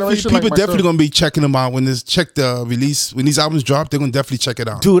 even a people generation definitely, like people definitely myself. going to be checking them out when check the release. When these albums drop, they're going to definitely check it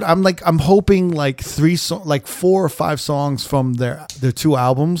out. Dude, I'm hoping like 4 or 5 songs from their 2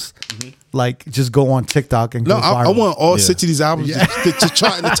 albums, like just go on TikTok and No, go I viral. want all 6 of these albums to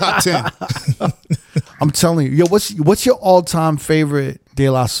chart in the top 10. I'm telling you, yo, what's your all-time favorite De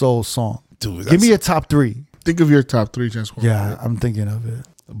La Soul song? Dude, Give me a top 3. Think of your top 3, just one. Yeah, I'm thinking of it.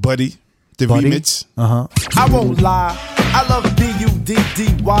 Buddy, the Buddy? remix. I won't lie, I love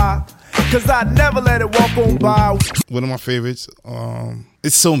BUDDY, cause I never let it walk on by. One of my favorites.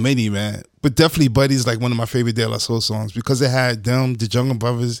 It's so many, man. But definitely Buddy's like one of my favorite De La Soul songs because it had them, the Jungle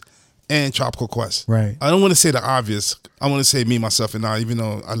Brothers, and Tropical Quest. Right. I don't want to say the obvious. I want to say Me, Myself, and I, even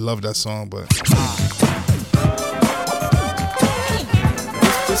though I love that song, but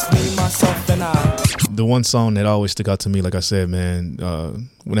Just me, myself, and I. The one song that always stick out to me, like I said, man,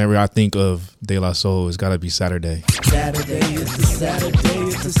 whenever I think of De La Soul, it's got to be Saturday. Saturday, it's a Saturday,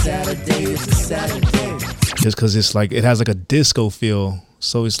 it's a Saturday, it's a Saturday. Just because it's like, it has like a disco feel.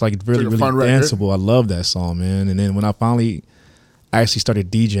 So it's like really, Like a fun really record. danceable. I love that song, man. And then when I finally actually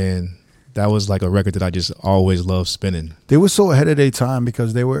started DJing, that was like a record that I just always loved spinning. They were so ahead of their time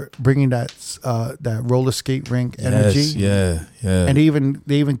because they were bringing that roller skate rink energy. Yes, yeah. And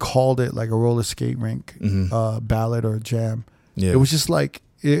they even called it like a roller skate rink ballad or jam. Yeah. It was just like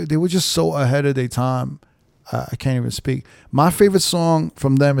they were just so ahead of their time. I can't even speak. My favorite song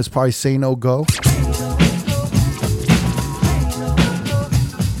from them is probably "Say No Go."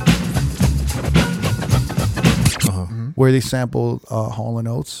 Where they sampled Hall &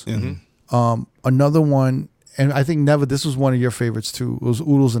 Oates. Another one, and I think Never, this was one of your favorites too. It was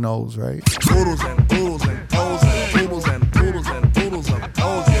Oodles and O's, right? Oodles and oodles and O's and oodles and oodles and oodles and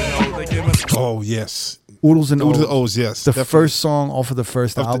O's. You know, they give us Oh yes, Oodles and O's. Oodles and O's, yes. The definitely. first song off of the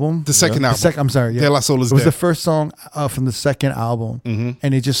first Of the- album. the second album. I'm sorry. Yeah. De La Soul Is It was Dead. the first song from the second album,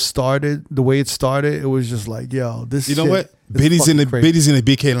 and it just started the way it started. It was just like, yo, this. You know shit what? is Biddy's in the fucking crazy. Biddy's in the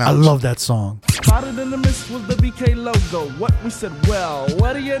BK I Lounge. love that song. Spotted in the mist was the BK logo. What we said, well,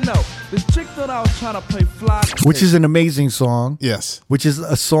 what do you know? The chick thought I was trying to play fly. Which is an amazing song. Yes. Which is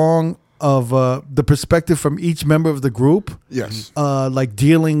a song of the perspective from each member of the group, Yes. like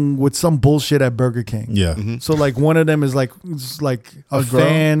dealing with some bullshit at Burger King. Yeah. So like one of them is like just like a girl?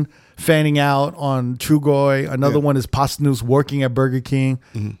 fan fanning out on Trugoy. Another Yeah. one is Pastanus working at Burger King,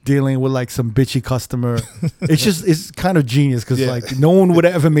 dealing with like some bitchy customer. It's kind of genius because Yeah. like no one would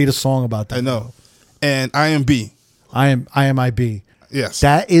have ever made a song about that. I know. And IMB. I am IB. Yes.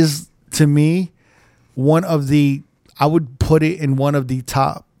 That is to me one of the, I would put it in one of the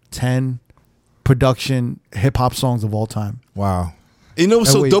top 10 production hip hop songs of all time. Wow. You know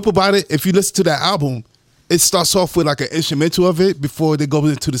what's so wait. dope about it? If you listen to that album, it starts off with like an instrumental of it before they go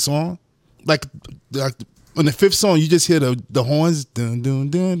into the song. Like on the fifth song, you just hear the horns, dun, dun,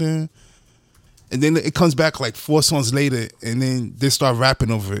 dun, dun. And then it comes back like 4 songs later, and then they start rapping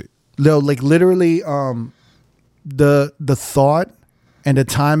over it. No, like literally, the thought and the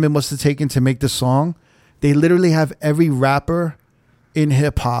time it must have taken to make the song. They literally have every rapper in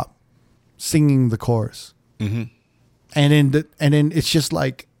hip hop singing the chorus, and then it's just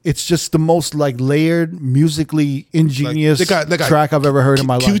like it's just the most like layered, musically ingenious They got track I've ever heard in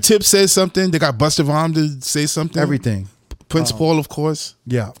my life. Q-Tip says something. They got Busta Rhymes to say something. Everything. Prince Paul, of course.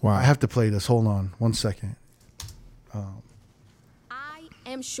 Yeah. Wow. I have to play this. Hold on 1 second. I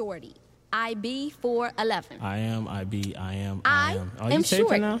am Shorty. IB 411. I am. Are I you am taping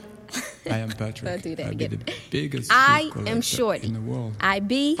Shorty. now? I am Patrick. Don't do that I be again. the biggest I shoe am collector Shorty. in the world.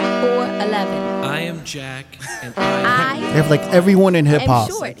 IB 411. I am Jack, and I They have like everyone in hip am hop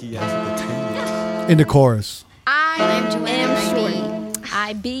Shorty. in the chorus. I am Shorty.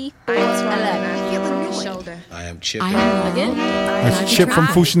 IB 411. Feel the shoulder. I am Chip. Again. That's Chip from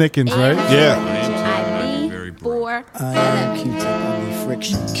Fushnikins, right? Yeah. IB 411. Q-Tip. I be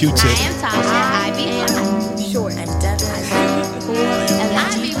friction. Q-Tip. I am Tasha. IB Short. And IB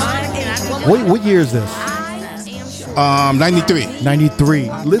 411. What year is this? I am Short. 93. 93.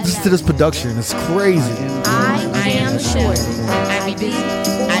 Listen to this production. It's crazy. I am Short. IB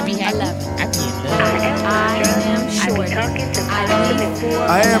 411. I am Short. IB 411.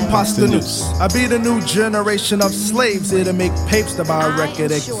 I am Pastanus. I be the new generation of slaves here to make papes to buy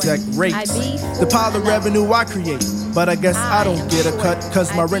record exec rates. The pile of revenue I create, but I guess I don't get a cut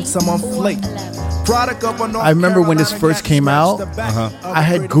cause my rent's a month late. Product up on North I remember when this Carolina, first came got out, scratched the back of I a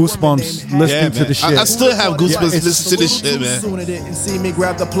had great goosebumps woman named listening Yeah, to man. the shit. I still have goosebumps it's listening to this shit, man. Soon it didn't see me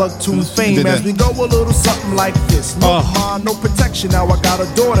grab the plug to fame did as that. we go a little something like this. No mind, no protection. Now I got a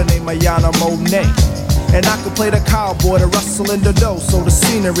daughter named Ayana Monet. And I can play the cowboy to rustle in the dough, so the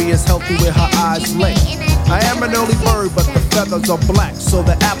scenery is healthy with her eyes lay. I am an early bird, but the feathers are black, so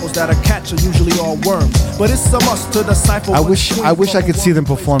the apples that I catch are usually all worms. But it's a must to decipher. I wish I could see them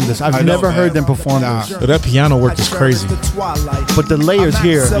perform this. I've know, never man. heard them perform Nah. this. So that piano work is crazy. But the layers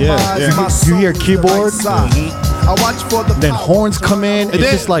here, you hear keyboard, I watch for the then horns come in. It's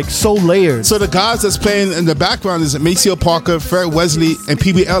then- just like so layered. So the guys that's playing in the background is Maceo Parker, Fred Wesley, and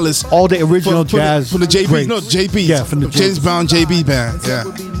PB Ellis. All the original from jazz from the JB, greats. no JB, Yeah, from the James JB. Brown JB band. Yeah,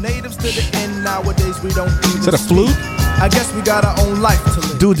 Natives to the end nowadays, we don't Is that a flute? I guess we got our own life to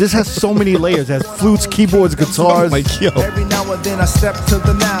live. Dude, this has so many layers. It has flutes, keyboards, guitars. Like, yo. Every now and then I step to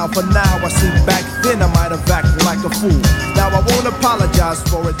the now. For now, I see back then I might have acted like a fool. Now I won't apologize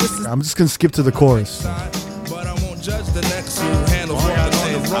for it. This is I'm just gonna skip to the chorus. but I won't judge the next who handles walking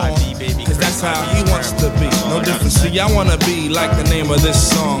on the wrong. Cause that's how he wants to be. No difference. See, I wanna be like the name of this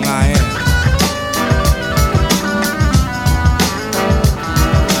song I am.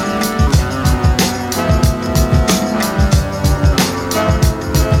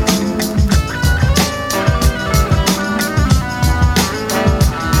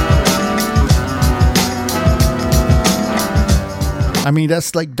 I mean,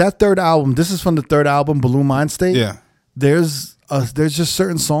 that's like that third album. This is from the third album, Blue Mind State. yeah. There's just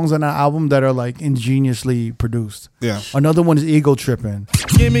certain songs on that album that are like ingeniously produced. Yeah. Another one is Ego Trippin'.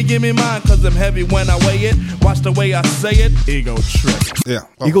 Give me mine, cause I'm heavy when I weigh it. Watch the way I say it. Ego trip. Yeah.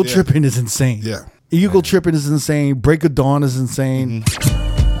 Oh, Ego yeah. Trippin' is insane. Yeah. Ego Trippin' is insane. Break of Dawn is insane.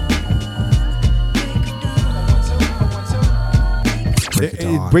 Break of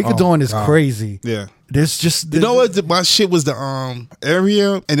Dawn. Break of Oh, Dawn is God. crazy. Yeah. There's just You know what? My shit was the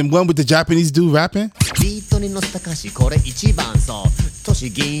area and then one with the Japanese dude rapping. ビートに乗せた歌詞これ一番そう都市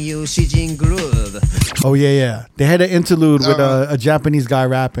銀融詩人グルーブ Oh yeah. They had an interlude with a Japanese guy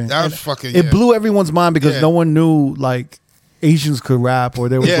rapping. That was And fucking, It yeah. blew everyone's mind because Yeah. no one knew like Asians could rap, or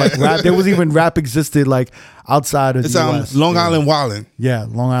there was Yeah. like rap. There was even rap existed like outside of It's the US. Long Island Wildin'. Yeah,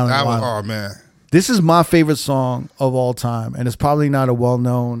 Long Island. That was, Wild. oh man. This is my favorite song of all time, and it's probably not a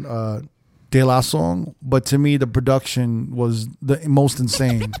well-known De La song, but to me, the production was the most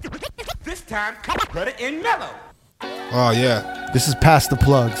insane. This time, put it in mellow. Oh yeah. This is Past the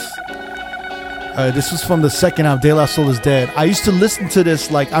Plugs. This was from the second album, De La Soul is Dead. I used to listen to this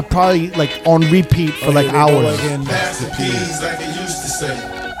like I probably like on repeat for like hours. Pass the peas like it used to say.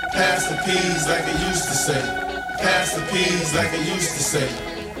 Pass the peas like it used to say. Pass the peas like it used to say.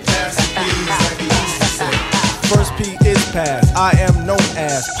 Pass the peas like it used to say. First P is passed. I am known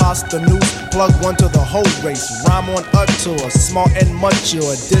as Pasta News. Plug one to the whole race. Rhyme on a tour. Smart and mature.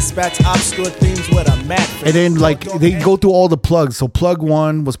 Dispatch obscure themes with a map. And then like they go through all the plugs. So plug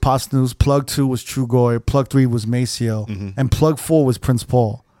 1 was Pasta News, plug 2 was Trugoy, plug 3 was Maceo, and plug 4 was Prince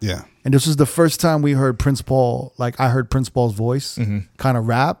Paul. Yeah. And this was the first time we heard Prince Paul, like I heard Prince Paul's voice kind of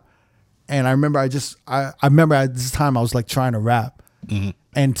rap. And I remember I remember at this time I was like trying to rap.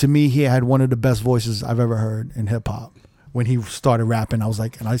 And to me, he had one of the best voices I've ever heard in hip hop. When he started rapping, I was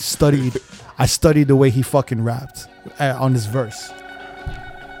like, and I studied the way he fucking rapped on this verse.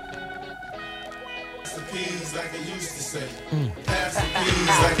 Pass the peas like it used to say. Pass the peas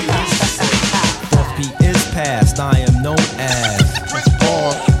like it used to say. First P is past, I am known as Prince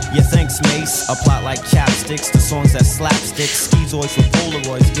Paul. Yeah, thanks, Mace. A plot like chapsticks, the songs that slapstick, schizoids with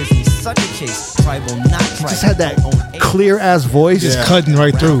Polaroids gives me such a chase. Tribal, not tribal. Just had that clear ass voice. Just cutting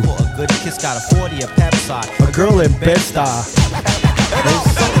right through. For a good kiss, got a 40, a pep side. A girl in Bed-Stuy.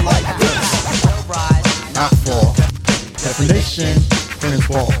 Something like this. Not for. Definition, Prince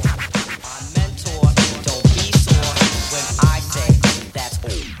Paul. My mentor, don't be sore when I say that's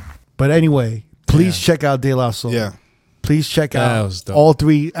all. But anyway, please check out De La Soul. Yeah. Please check That out was dope. all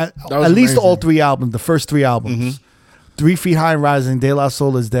three, at was least all amazing. 3 albums, the first 3 albums. 3 Feet High and Rising, De La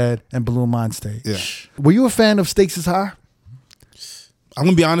Soul is Dead, and Balloon Mind State. Yeah. Were you a fan of Stakes is High? I'm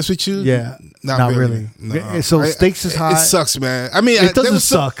gonna be honest with you. Yeah. Not really. No. So Stakes is High. It sucks, man. I mean, It doesn't there was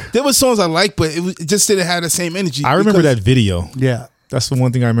suck. There were songs I liked, but it just didn't have the same energy. I remember because- that video. Yeah. That's the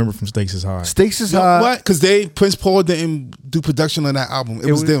one thing I remember from Stakes is High. Stakes is You know High. what? Because Prince Paul didn't do production on that album.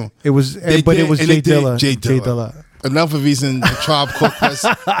 It was them. It was, They but it did, was and Jay they did Dilla. Jay Jay Dilla. Dilla. Another reason the Tribe Called Quest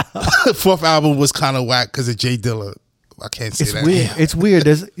 4th album was kind of whack because of Jay Dilla. I can't say It's that. weird. It's weird.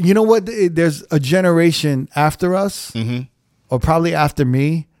 There's, you know what? There's a generation after us, or probably after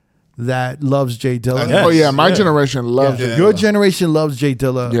me, that loves Jay Dilla. Yes. Oh yeah, my Yeah. generation loves Yeah. it. Your generation loves Jay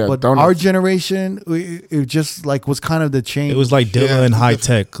Dilla, Yeah, but donuts. our generation, it just like was kind of the change. It was like Dilla Yeah, and High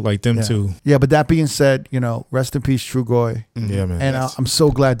different. Tech, like them yeah. two. Yeah, but that being said, rest in peace, Trugoy. Yeah, man. And I'm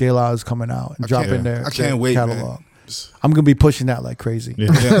so glad De La is coming out and dropping their I can't wait, catalog. man. I'm gonna be pushing that like crazy. Yeah.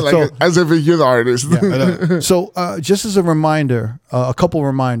 like So- as if you're the artist. So, just as a reminder, a couple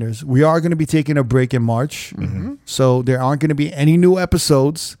reminders, we are going to be taking a break in March. So there aren't going to be any new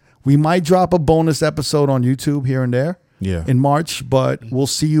episodes. We might drop a bonus episode on YouTube here and there Yeah. in March, but we'll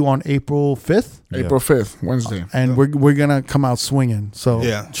see you on April 5th. April 5th, Wednesday. And we're going to come out swinging. So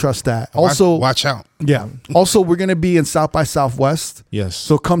Yeah. trust that. Also, watch out. yeah. Also, we're going to be in South by Southwest. Yes.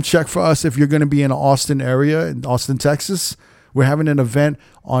 So come check for us if you're going to be in the Austin area, in Austin, Texas. We're having an event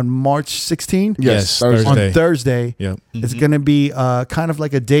on March 16th. Yes, Thursday. On Thursday. Thursday. Yep. It's going to be kind of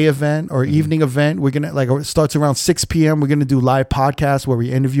like a day event or evening event. We're going to it starts around 6 p.m. We're going to do live podcasts where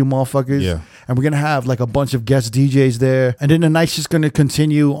we interview motherfuckers. Yeah. And we're going to have like a bunch of guest DJs there. And then the night's just going to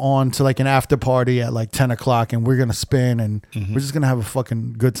continue on to like an after party at like 10 o'clock. And we're going to spin and we're just going to have a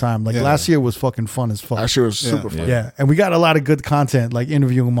fucking good time. Like Yeah. last year was fucking fun as fuck. That shit was super fun. Yeah. And we got a lot of good content, like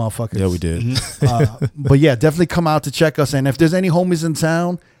interviewing motherfuckers. Yeah, we did. But yeah, definitely come out to check us. And if there's any homies in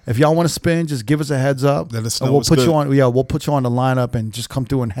town, if y'all want to spin, just give us a heads up. Let us And know we'll what's put you good. on. Yeah, we'll put you on the lineup and just come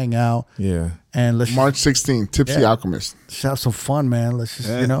through and hang out. Yeah. And let's March 16th, Tipsy Yeah. Alchemist. just have some fun, man. Let's just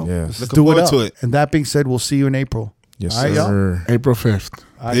Yeah. Yeah. let's Looking do it forward up. to it. And that being said, we'll see you in April. Yes, All right, y'all? sir. April 5th.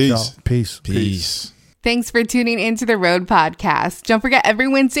 All right, Peace. y'all. Peace. Peace. Thanks for tuning into the Road Podcast. Don't forget, every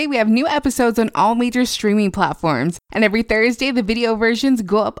Wednesday we have new episodes on all major streaming platforms. And every Thursday, the video versions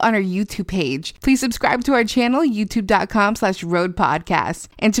go up on our YouTube page. Please subscribe to our channel, youtube.com/Road Podcast.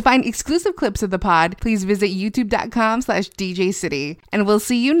 And to find exclusive clips of the pod, please visit youtube.com/DJ City. And we'll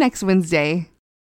see you next Wednesday.